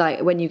 It's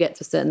like when you get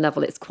to a certain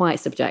level, it's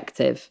quite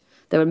subjective.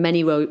 There are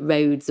many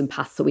roads and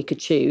paths that we could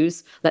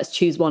choose. Let's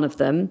choose one of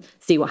them,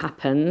 see what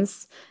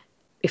happens.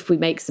 If we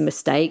make some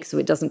mistakes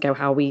or it doesn't go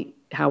how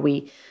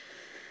we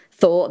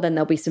thought, then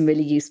there'll be some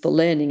really useful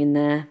learning in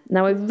there.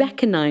 Now, I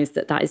recognise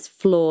that is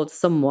flawed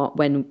somewhat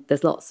when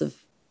there's lots of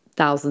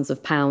thousands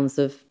of pounds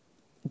of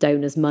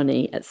donors'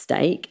 money at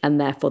stake,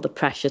 and therefore the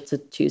pressure to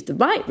choose the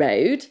right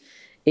road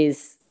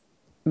is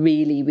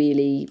really,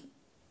 really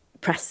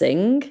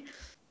pressing.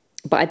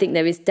 But I think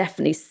there is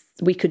definitely,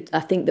 we could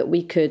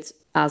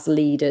as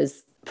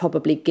leaders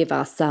probably give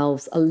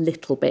ourselves a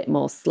little bit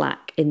more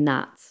slack in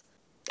that.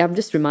 I'm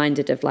just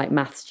reminded of like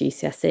maths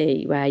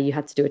GCSE, where you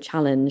had to do a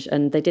challenge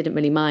and they didn't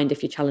really mind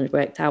if your challenge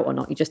worked out or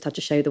not. You just had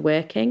to show the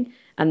working,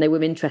 and they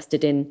were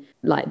interested in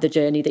like the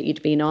journey that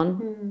you'd been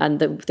on and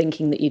the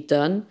thinking that you'd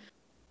done.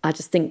 I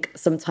just think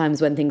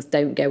sometimes when things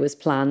don't go as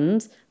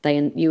planned,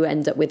 you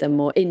end up with a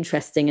more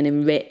interesting and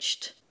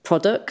enriched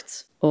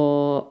product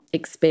or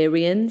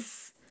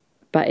experience,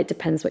 but it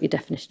depends what your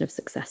definition of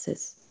success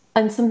is.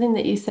 And something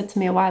that you said to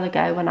me a while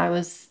ago when I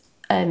was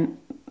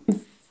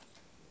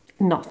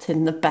not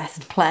in the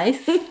best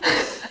place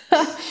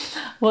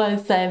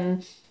was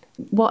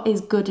what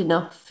is good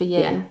enough for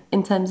you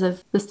in terms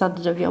of the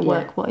standard of your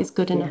work? What is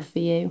good enough for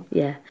you?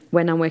 Yeah.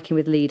 When I'm working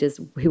with leaders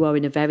who are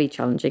in a very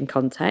challenging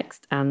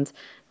context, and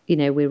you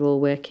know, we're all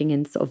working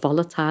in sort of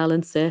volatile,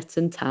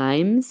 uncertain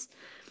times,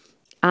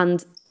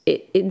 and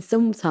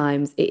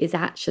sometimes it is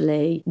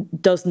actually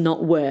does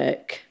not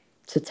work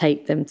to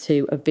take them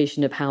to a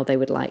vision of how they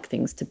would like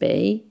things to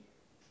be,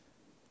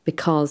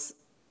 because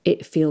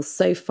it feels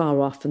so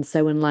far off and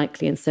so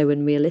unlikely and so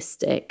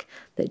unrealistic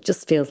that it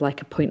just feels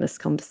like a pointless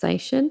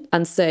conversation.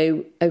 And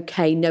so,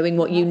 okay, knowing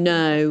what you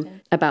know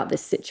about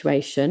this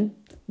situation,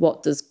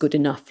 what does good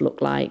enough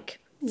look like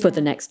for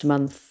the next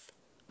month,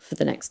 for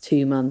the next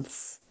 2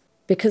 months?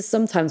 Because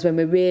sometimes when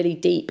we're really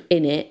deep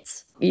in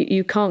it,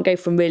 you can't go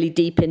from really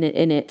deep in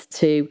it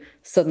to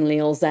suddenly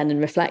all zen and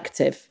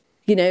reflective.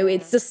 You know,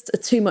 it's just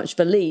too much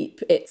of a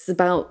leap. It's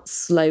about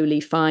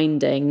slowly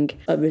finding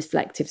a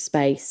reflective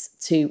space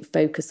to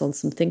focus on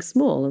something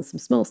small and some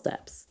small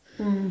steps.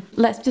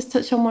 Let's just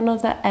touch on one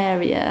other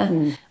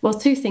area. Well,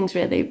 2 things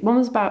really. One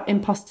was about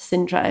imposter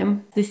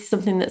syndrome. This is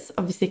something that's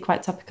obviously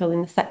quite topical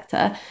in the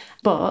sector,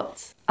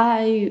 but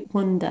I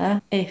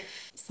wonder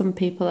if some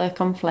people are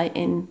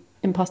conflating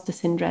imposter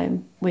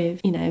syndrome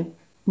with, you know,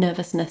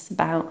 nervousness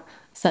about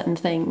certain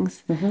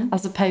things,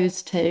 as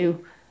opposed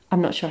to,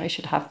 I'm not sure I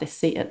should have this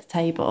seat at the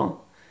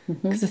table,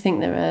 because I think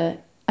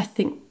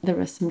there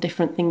are some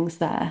different things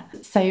there.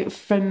 So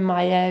from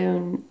my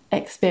own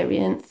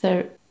experience,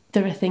 there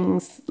are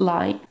things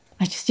like,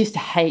 I just used to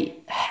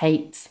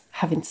hate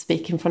having to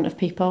speak in front of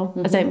people.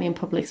 I don't mean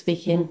public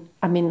speaking.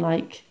 I mean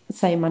like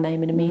saying my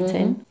name in a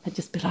meeting. I'd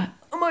just be like,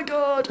 oh my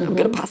God, I'm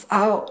going to pass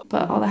out.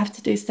 But all I have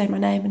to do is say my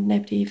name and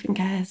nobody even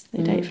cares.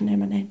 They don't even know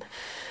my name.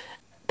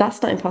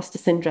 That's not imposter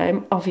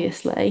syndrome,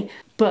 obviously,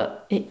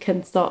 but it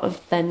can sort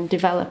of then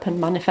develop and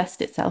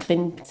manifest itself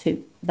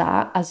into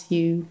that as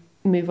you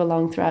move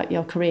along throughout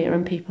your career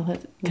and people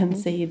can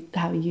see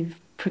how you've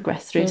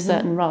progressed through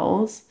certain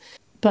roles.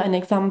 But an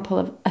example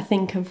of, I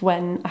think, of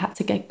when I had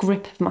to get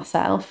grip of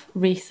myself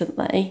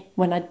recently,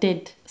 when I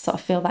did sort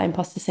of feel that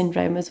imposter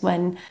syndrome, was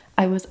when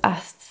I was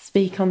asked to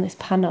speak on this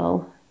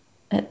panel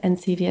at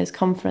NCVO's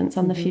conference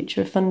on the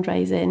future of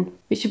fundraising,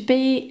 which would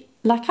be,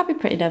 like, I'd be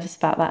pretty nervous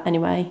about that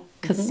anyway,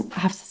 because I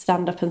have to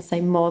stand up and say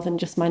more than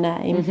just my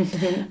name.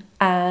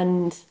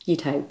 And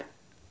you'd hope.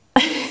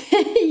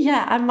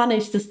 Yeah, I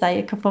managed to say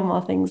a couple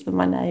more things than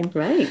my name.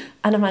 Right.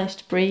 And I managed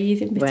to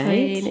breathe in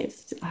between.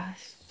 Right. I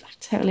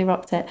totally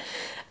rocked it.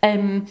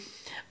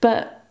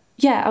 But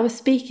yeah, I was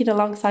speaking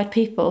alongside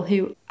people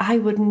who I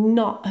would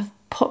not have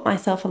put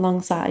myself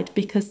alongside,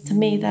 because to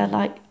me they're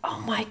like,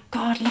 oh my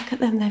God, look at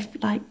them, they're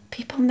like,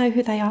 people know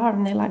who they are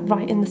and they like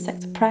write in the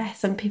sector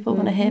press and people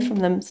want to hear from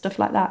them, stuff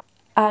like that.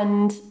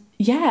 And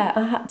yeah,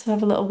 I had to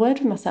have a little word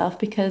with myself,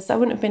 because I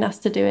wouldn't have been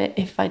asked to do it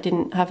if I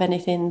didn't have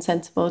anything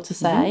sensible to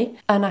say.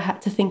 And I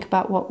had to think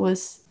about what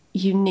was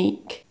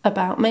unique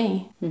about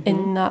me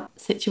in that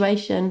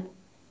situation.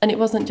 And it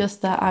wasn't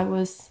just that I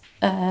was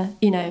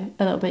you know,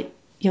 a little bit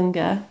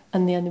younger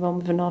and the only one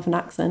with a northern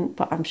accent,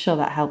 but I'm sure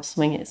that helps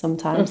swing it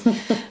sometimes.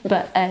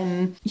 But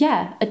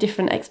yeah, a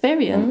different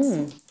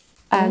experience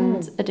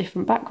and a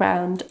different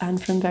background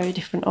and from very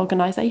different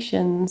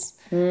organisations,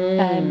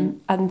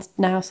 and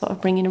now sort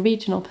of bringing a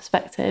regional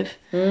perspective.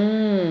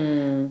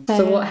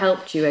 So what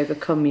helped you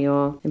overcome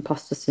your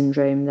imposter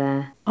syndrome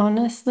there?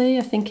 Honestly,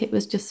 I think it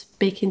was just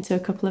speaking to a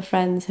couple of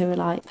friends who were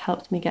like,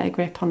 helped me get a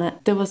grip on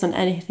it. There wasn't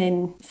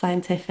anything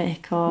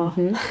scientific or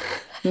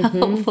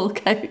helpful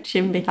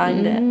coaching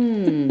behind it.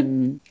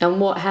 And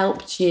what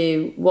helped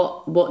you?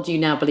 What do you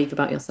now believe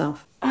about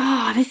yourself?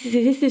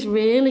 This is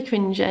really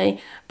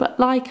cringy, but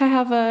like I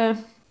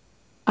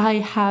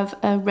have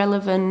a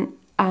relevant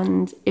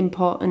and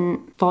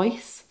important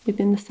voice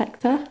within the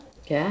sector.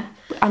 Yeah.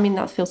 I mean,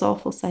 that feels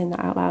awful saying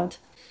that out loud.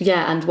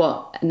 Yeah, and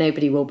what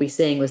nobody will be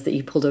seeing was that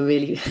you pulled a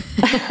really,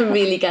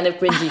 really kind of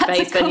cringy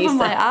face when you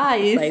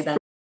say that.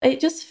 It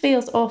just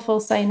feels awful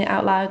saying it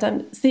out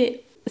loud.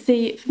 See,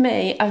 for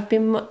me, I've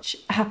been much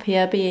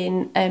happier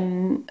being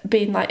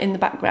like in the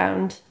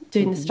background,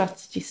 doing the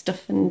strategy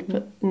stuff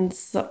and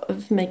sort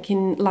of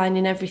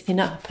lining everything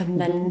up. And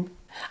then,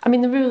 I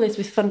mean, the rule is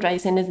with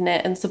fundraising, isn't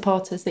it, and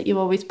supporters, that you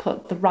always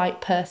put the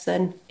right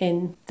person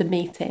in the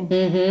meeting.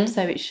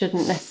 So it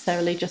shouldn't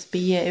necessarily just be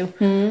you.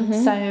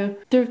 So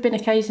there have been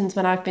occasions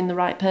when I've been the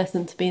right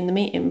person to be in the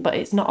meeting, but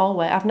it's not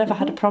always. I've never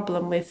had a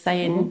problem with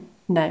saying,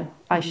 no,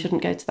 I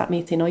shouldn't go to that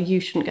meeting, or you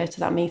shouldn't go to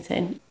that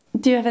meeting.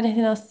 Do you have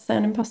anything else to say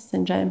on imposter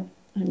syndrome?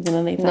 I'm going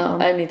to leave that on.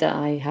 Not only that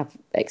I have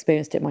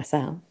experienced it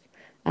myself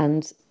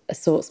and I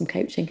sought some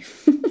coaching.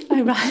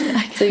 Oh,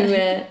 right.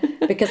 Okay.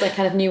 Because I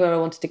kind of knew where I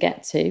wanted to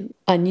get to.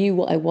 I knew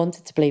what I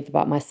wanted to believe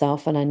about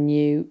myself and I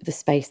knew the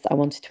space that I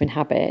wanted to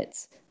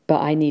inhabit,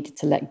 but I needed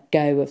to let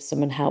go of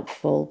some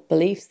unhelpful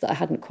beliefs that I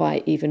hadn't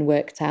quite even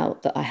worked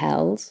out that I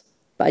held.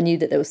 But I knew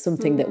that there was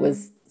something that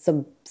was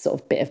some sort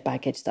of bit of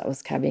baggage that I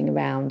was carrying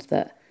around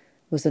that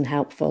was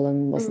unhelpful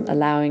and wasn't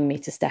allowing me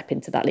to step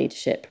into that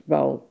leadership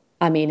role.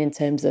 I mean, in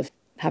terms of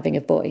having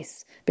a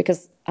voice,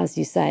 because as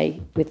you say,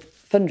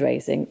 with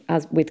fundraising,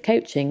 as with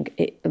coaching,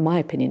 it, in my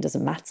opinion,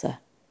 doesn't matter.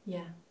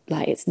 Yeah.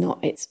 Like,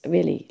 it's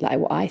really like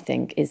what I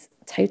think is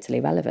totally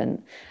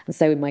relevant. And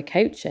so in my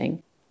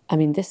coaching, I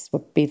mean, this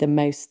would be the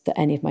most that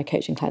any of my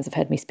coaching clients have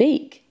heard me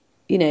speak.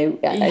 You know,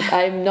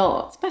 I'm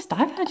not. It's the most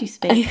I've heard you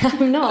speak.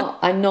 I'm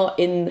not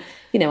in,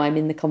 you know, I'm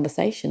in the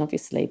conversation,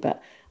 obviously,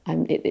 but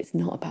it's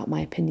not about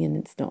my opinion.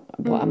 It's not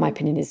what my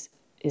opinion is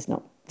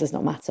not, does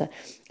not matter.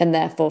 And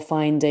therefore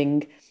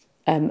finding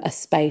a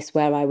space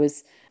where I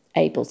was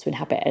able to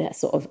inhabit a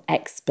sort of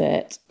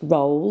expert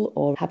role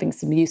or having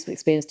some useful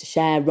experience to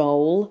share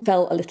role,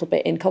 felt a little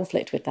bit in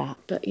conflict with that.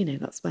 But,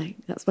 that's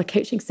why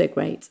coaching's so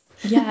great.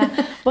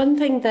 Yeah. One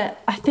thing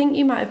that I think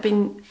you might have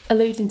been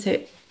alluding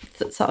to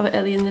sort of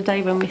early in the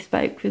day when we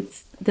spoke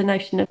was the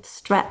notion of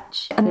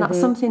stretch. And that's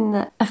something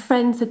that a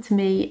friend said to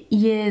me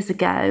years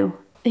ago.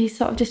 He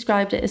sort of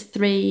described it as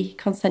 3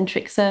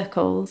 concentric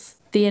circles.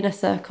 The inner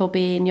circle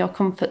being your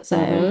comfort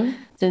zone,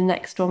 the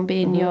next one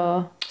being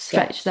your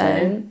stretch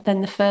zone,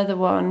 then the further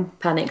one...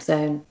 Panic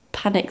zone.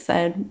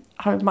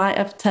 I might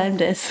have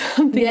termed it as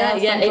something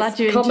else. I'm glad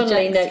you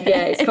interjected.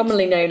 It's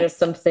commonly known as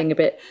something a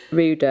bit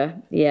ruder,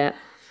 yeah.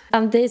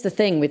 And there's the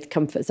thing with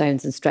comfort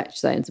zones and stretch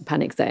zones and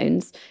panic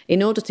zones.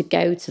 In order to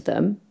go to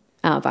them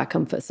out of our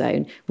comfort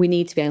zone, we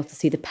need to be able to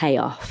see the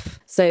payoff.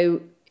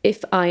 So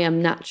if I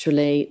am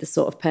naturally the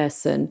sort of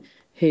person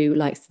who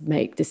likes to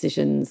make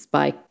decisions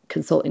by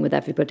consulting with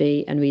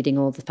everybody and reading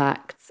all the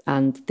facts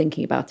and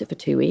thinking about it for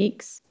 2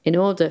 weeks, in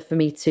order for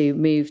me to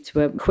move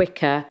to a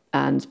quicker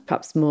and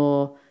perhaps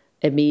more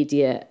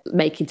immediate,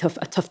 making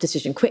a tough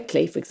decision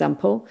quickly, for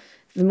example,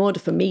 in order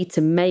for me to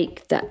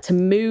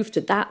move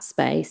to that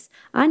space,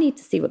 I need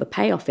to see what the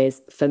payoff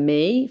is for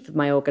me, for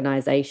my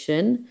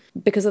organisation,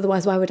 because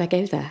otherwise, why would I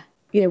go there?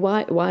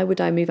 Why would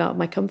I move out of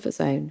my comfort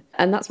zone?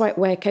 And that's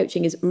where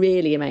coaching is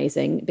really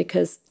amazing,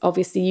 because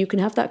obviously you can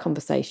have that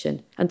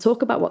conversation and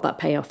talk about what that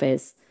payoff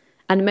is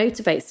and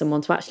motivate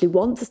someone to actually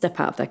want to step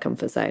out of their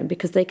comfort zone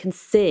because they can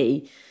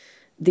see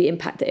the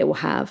impact that it will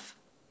have.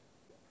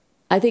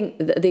 I think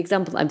the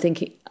example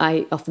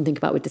I often think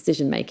about with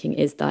decision making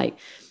is like,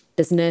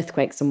 there's an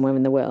earthquake somewhere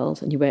in the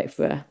world and you work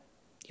for a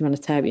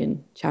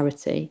humanitarian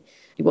charity.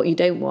 What you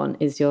don't want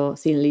is your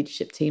senior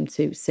leadership team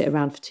to sit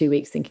around for 2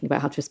 weeks thinking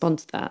about how to respond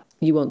to that.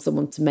 You want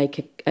someone to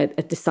make a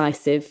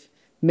decisive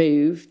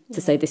move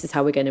to say, this is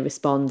how we're going to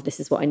respond. This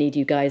is what I need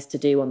you guys to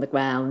do on the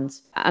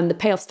ground. And the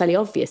payoff's fairly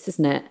obvious,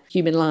 isn't it?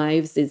 Human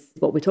lives is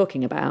what we're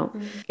talking about.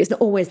 It's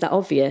not always that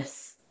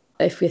obvious.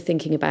 If we're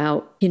thinking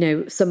about,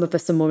 some of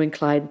us are more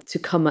inclined to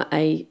come at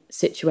a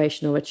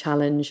situation or a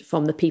challenge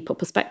from the people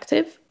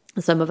perspective.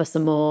 Some of us are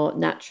more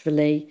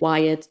naturally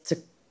wired to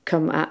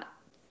come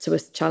to a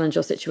challenge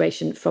or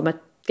situation from a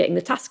getting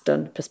the task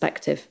done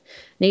perspective.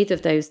 Neither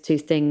of those two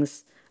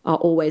things are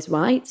always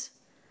right.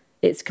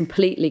 It's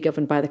completely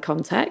governed by the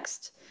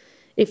context.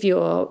 If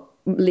you're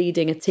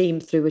leading a team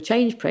through a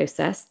change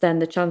process, then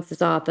the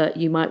chances are that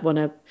you might want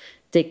to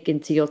dig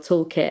into your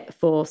toolkit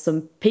for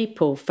some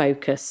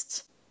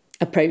people-focused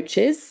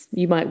approaches.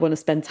 You might want to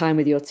spend time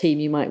with your team.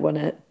 You might want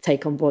to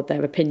take on board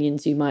their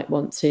opinions. You might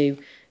want to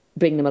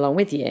bring them along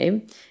with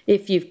you.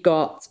 If you've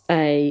got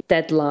a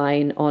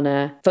deadline on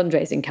a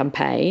fundraising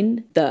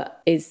campaign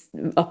that is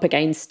up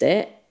against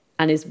it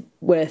and is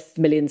worth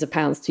millions of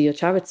pounds to your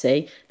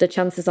charity, the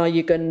chances are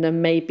you're going to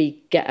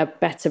maybe get a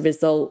better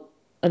result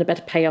and a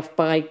better payoff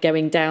by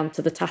going down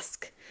to the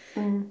task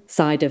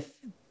side of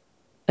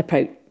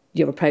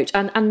your approach.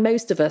 And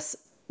most of us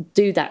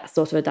do that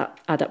sort of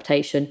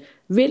adaptation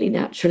really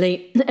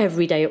naturally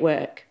every day at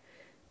work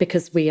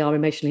because we are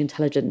emotionally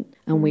intelligent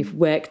and we've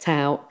worked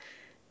out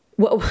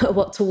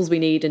what tools we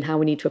need and how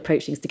we need to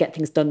approach things to get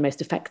things done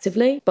most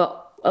effectively.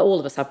 But all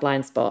of us have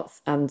blind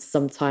spots and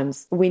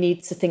sometimes we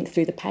need to think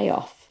through the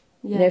payoff.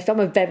 Yeah. If I'm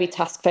a very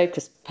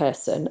task-focused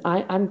person,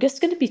 I'm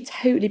just going to be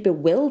totally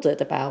bewildered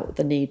about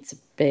the need to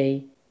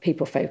be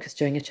people-focused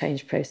during a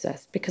change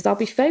process because I'll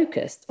be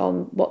focused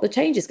on what the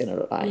change is going to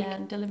look like. Yeah,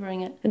 and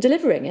delivering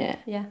it.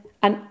 Yeah.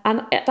 And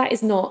that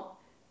is not,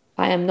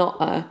 I am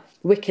not a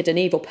wicked and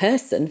evil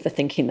person for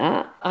thinking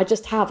that. I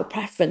just have a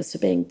preference for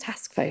being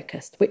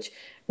task-focused, which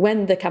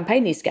when the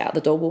campaign needs to get out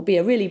the door will be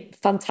a really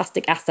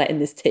fantastic asset in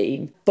this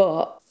team.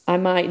 But I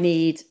might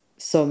need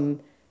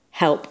some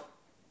help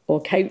or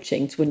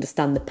coaching to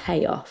understand the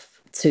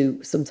payoff,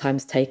 to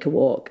sometimes take a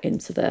walk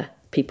into the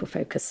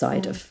people-focused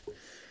side of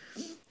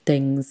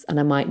things. And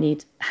I might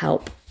need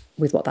help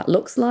with what that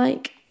looks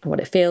like and what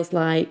it feels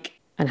like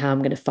and how I'm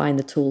going to find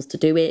the tools to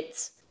do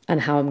it and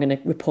how I'm going to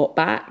report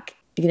back,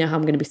 how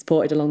I'm going to be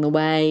supported along the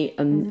way.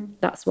 And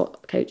that's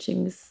what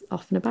coaching's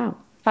often about.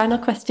 Final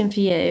question for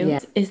you. Yeah.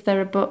 Is there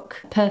a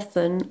book,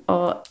 person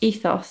or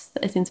ethos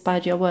that has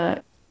inspired your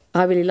work?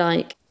 I really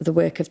like the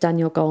work of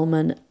Daniel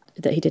Goleman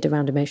that he did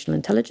around emotional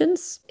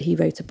intelligence. He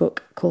wrote a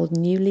book called The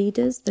New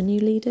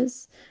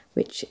Leaders,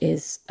 which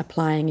is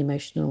applying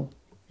emotional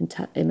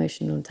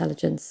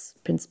intelligence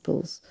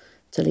principles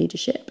to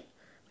leadership,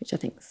 which I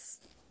think's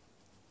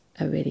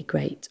a really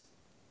great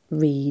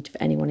read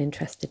for anyone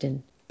interested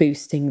in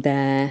boosting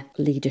their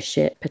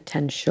leadership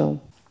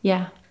potential.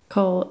 Yeah.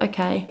 Cool.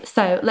 Okay.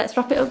 So let's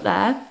wrap it up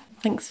there.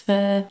 Thanks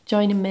for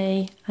joining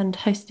me and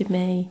hosting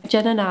me.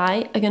 Jen and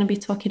I are going to be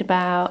talking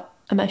about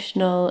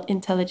emotional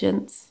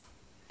intelligence.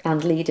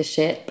 And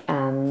leadership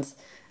and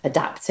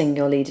adapting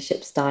your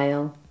leadership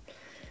style.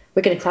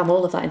 We're going to cram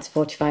all of that into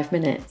 45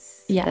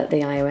 minutes at the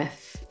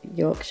IoF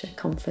Yorkshire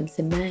conference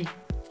in May.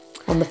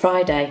 On the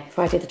Friday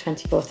the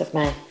 24th of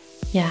May.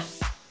 Yeah.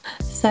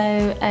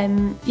 So,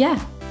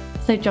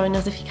 so join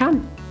us if you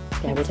can.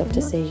 Yeah, we'd love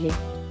to see you.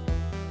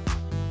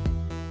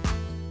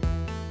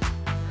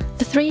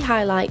 The 3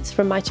 highlights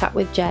from my chat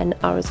with Jen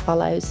are as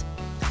follows.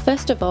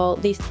 First of all,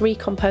 these 3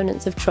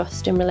 components of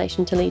trust in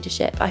relation to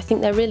leadership. I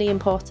think they're really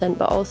important,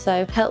 but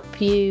also help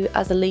you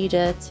as a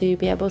leader to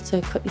be able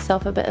to cut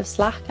yourself a bit of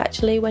slack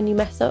actually when you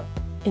mess up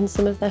in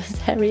some of those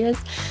areas.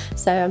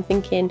 So I'm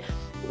thinking,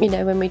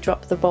 when we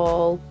drop the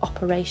ball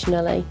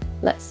operationally,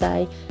 let's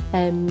say,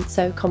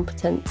 so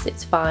competence,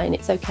 it's fine,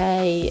 it's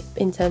okay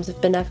in terms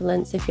of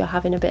benevolence if you're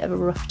having a bit of a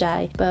rough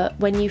day. But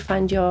when you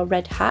find your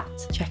red hat,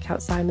 check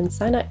out Simon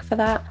Sinek for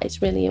that.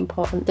 It's really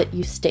important that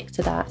you stick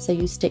to that, so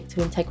you stick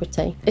to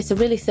integrity. It's a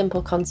really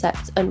simple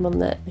concept and one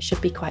that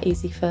should be quite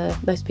easy for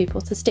most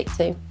people to stick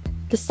to.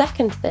 The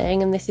second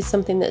thing, and this is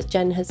something that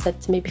Jen has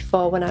said to me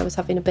before when I was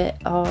having a bit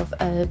of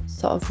a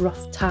sort of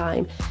rough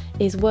time,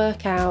 is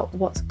work out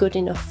what's good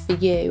enough for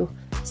you.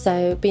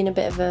 So being a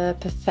bit of a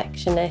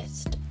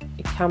perfectionist,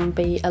 it can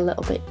be a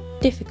little bit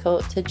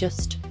difficult to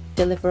just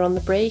deliver on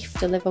the brief,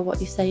 deliver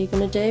what you say you're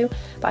going to do.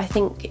 But I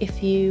think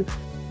if you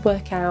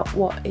work out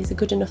what is a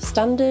good enough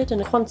standard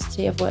and a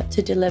quantity of work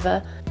to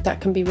deliver, that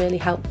can be really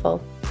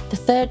helpful. The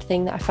third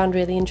thing that I found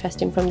really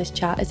interesting from this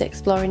chat is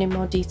exploring in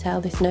more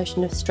detail this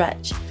notion of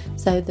stretch.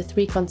 So the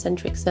 3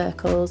 concentric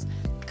circles,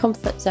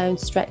 comfort zone,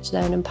 stretch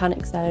zone and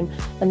panic zone.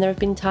 And there have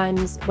been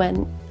times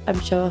when I'm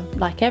sure,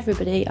 like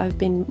everybody, I've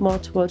been more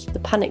towards the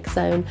panic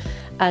zone,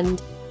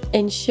 and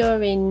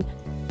ensuring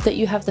that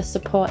you have the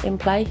support in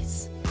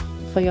place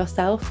for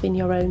yourself in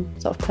your own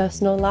sort of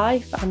personal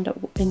life and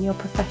in your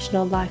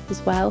professional life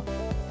as well,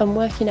 and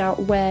working out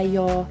where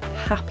you're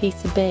happy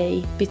to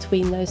be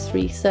between those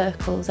 3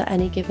 circles at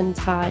any given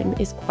time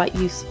is quite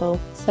useful.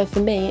 So for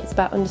me, it's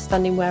about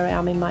understanding where I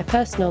am in my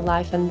personal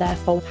life and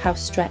therefore how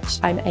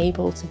stretched I'm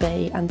able to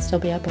be and still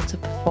be able to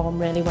perform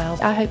really well.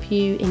 I hope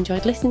you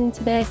enjoyed listening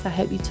to this. I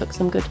hope you took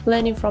some good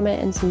learning from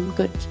it and some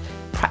good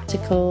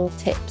practical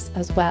tips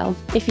as well.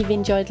 If you've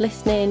enjoyed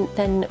listening,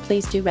 then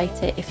please do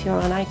rate it if you're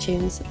on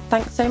iTunes.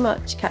 Thanks so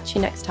much. Catch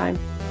you next time.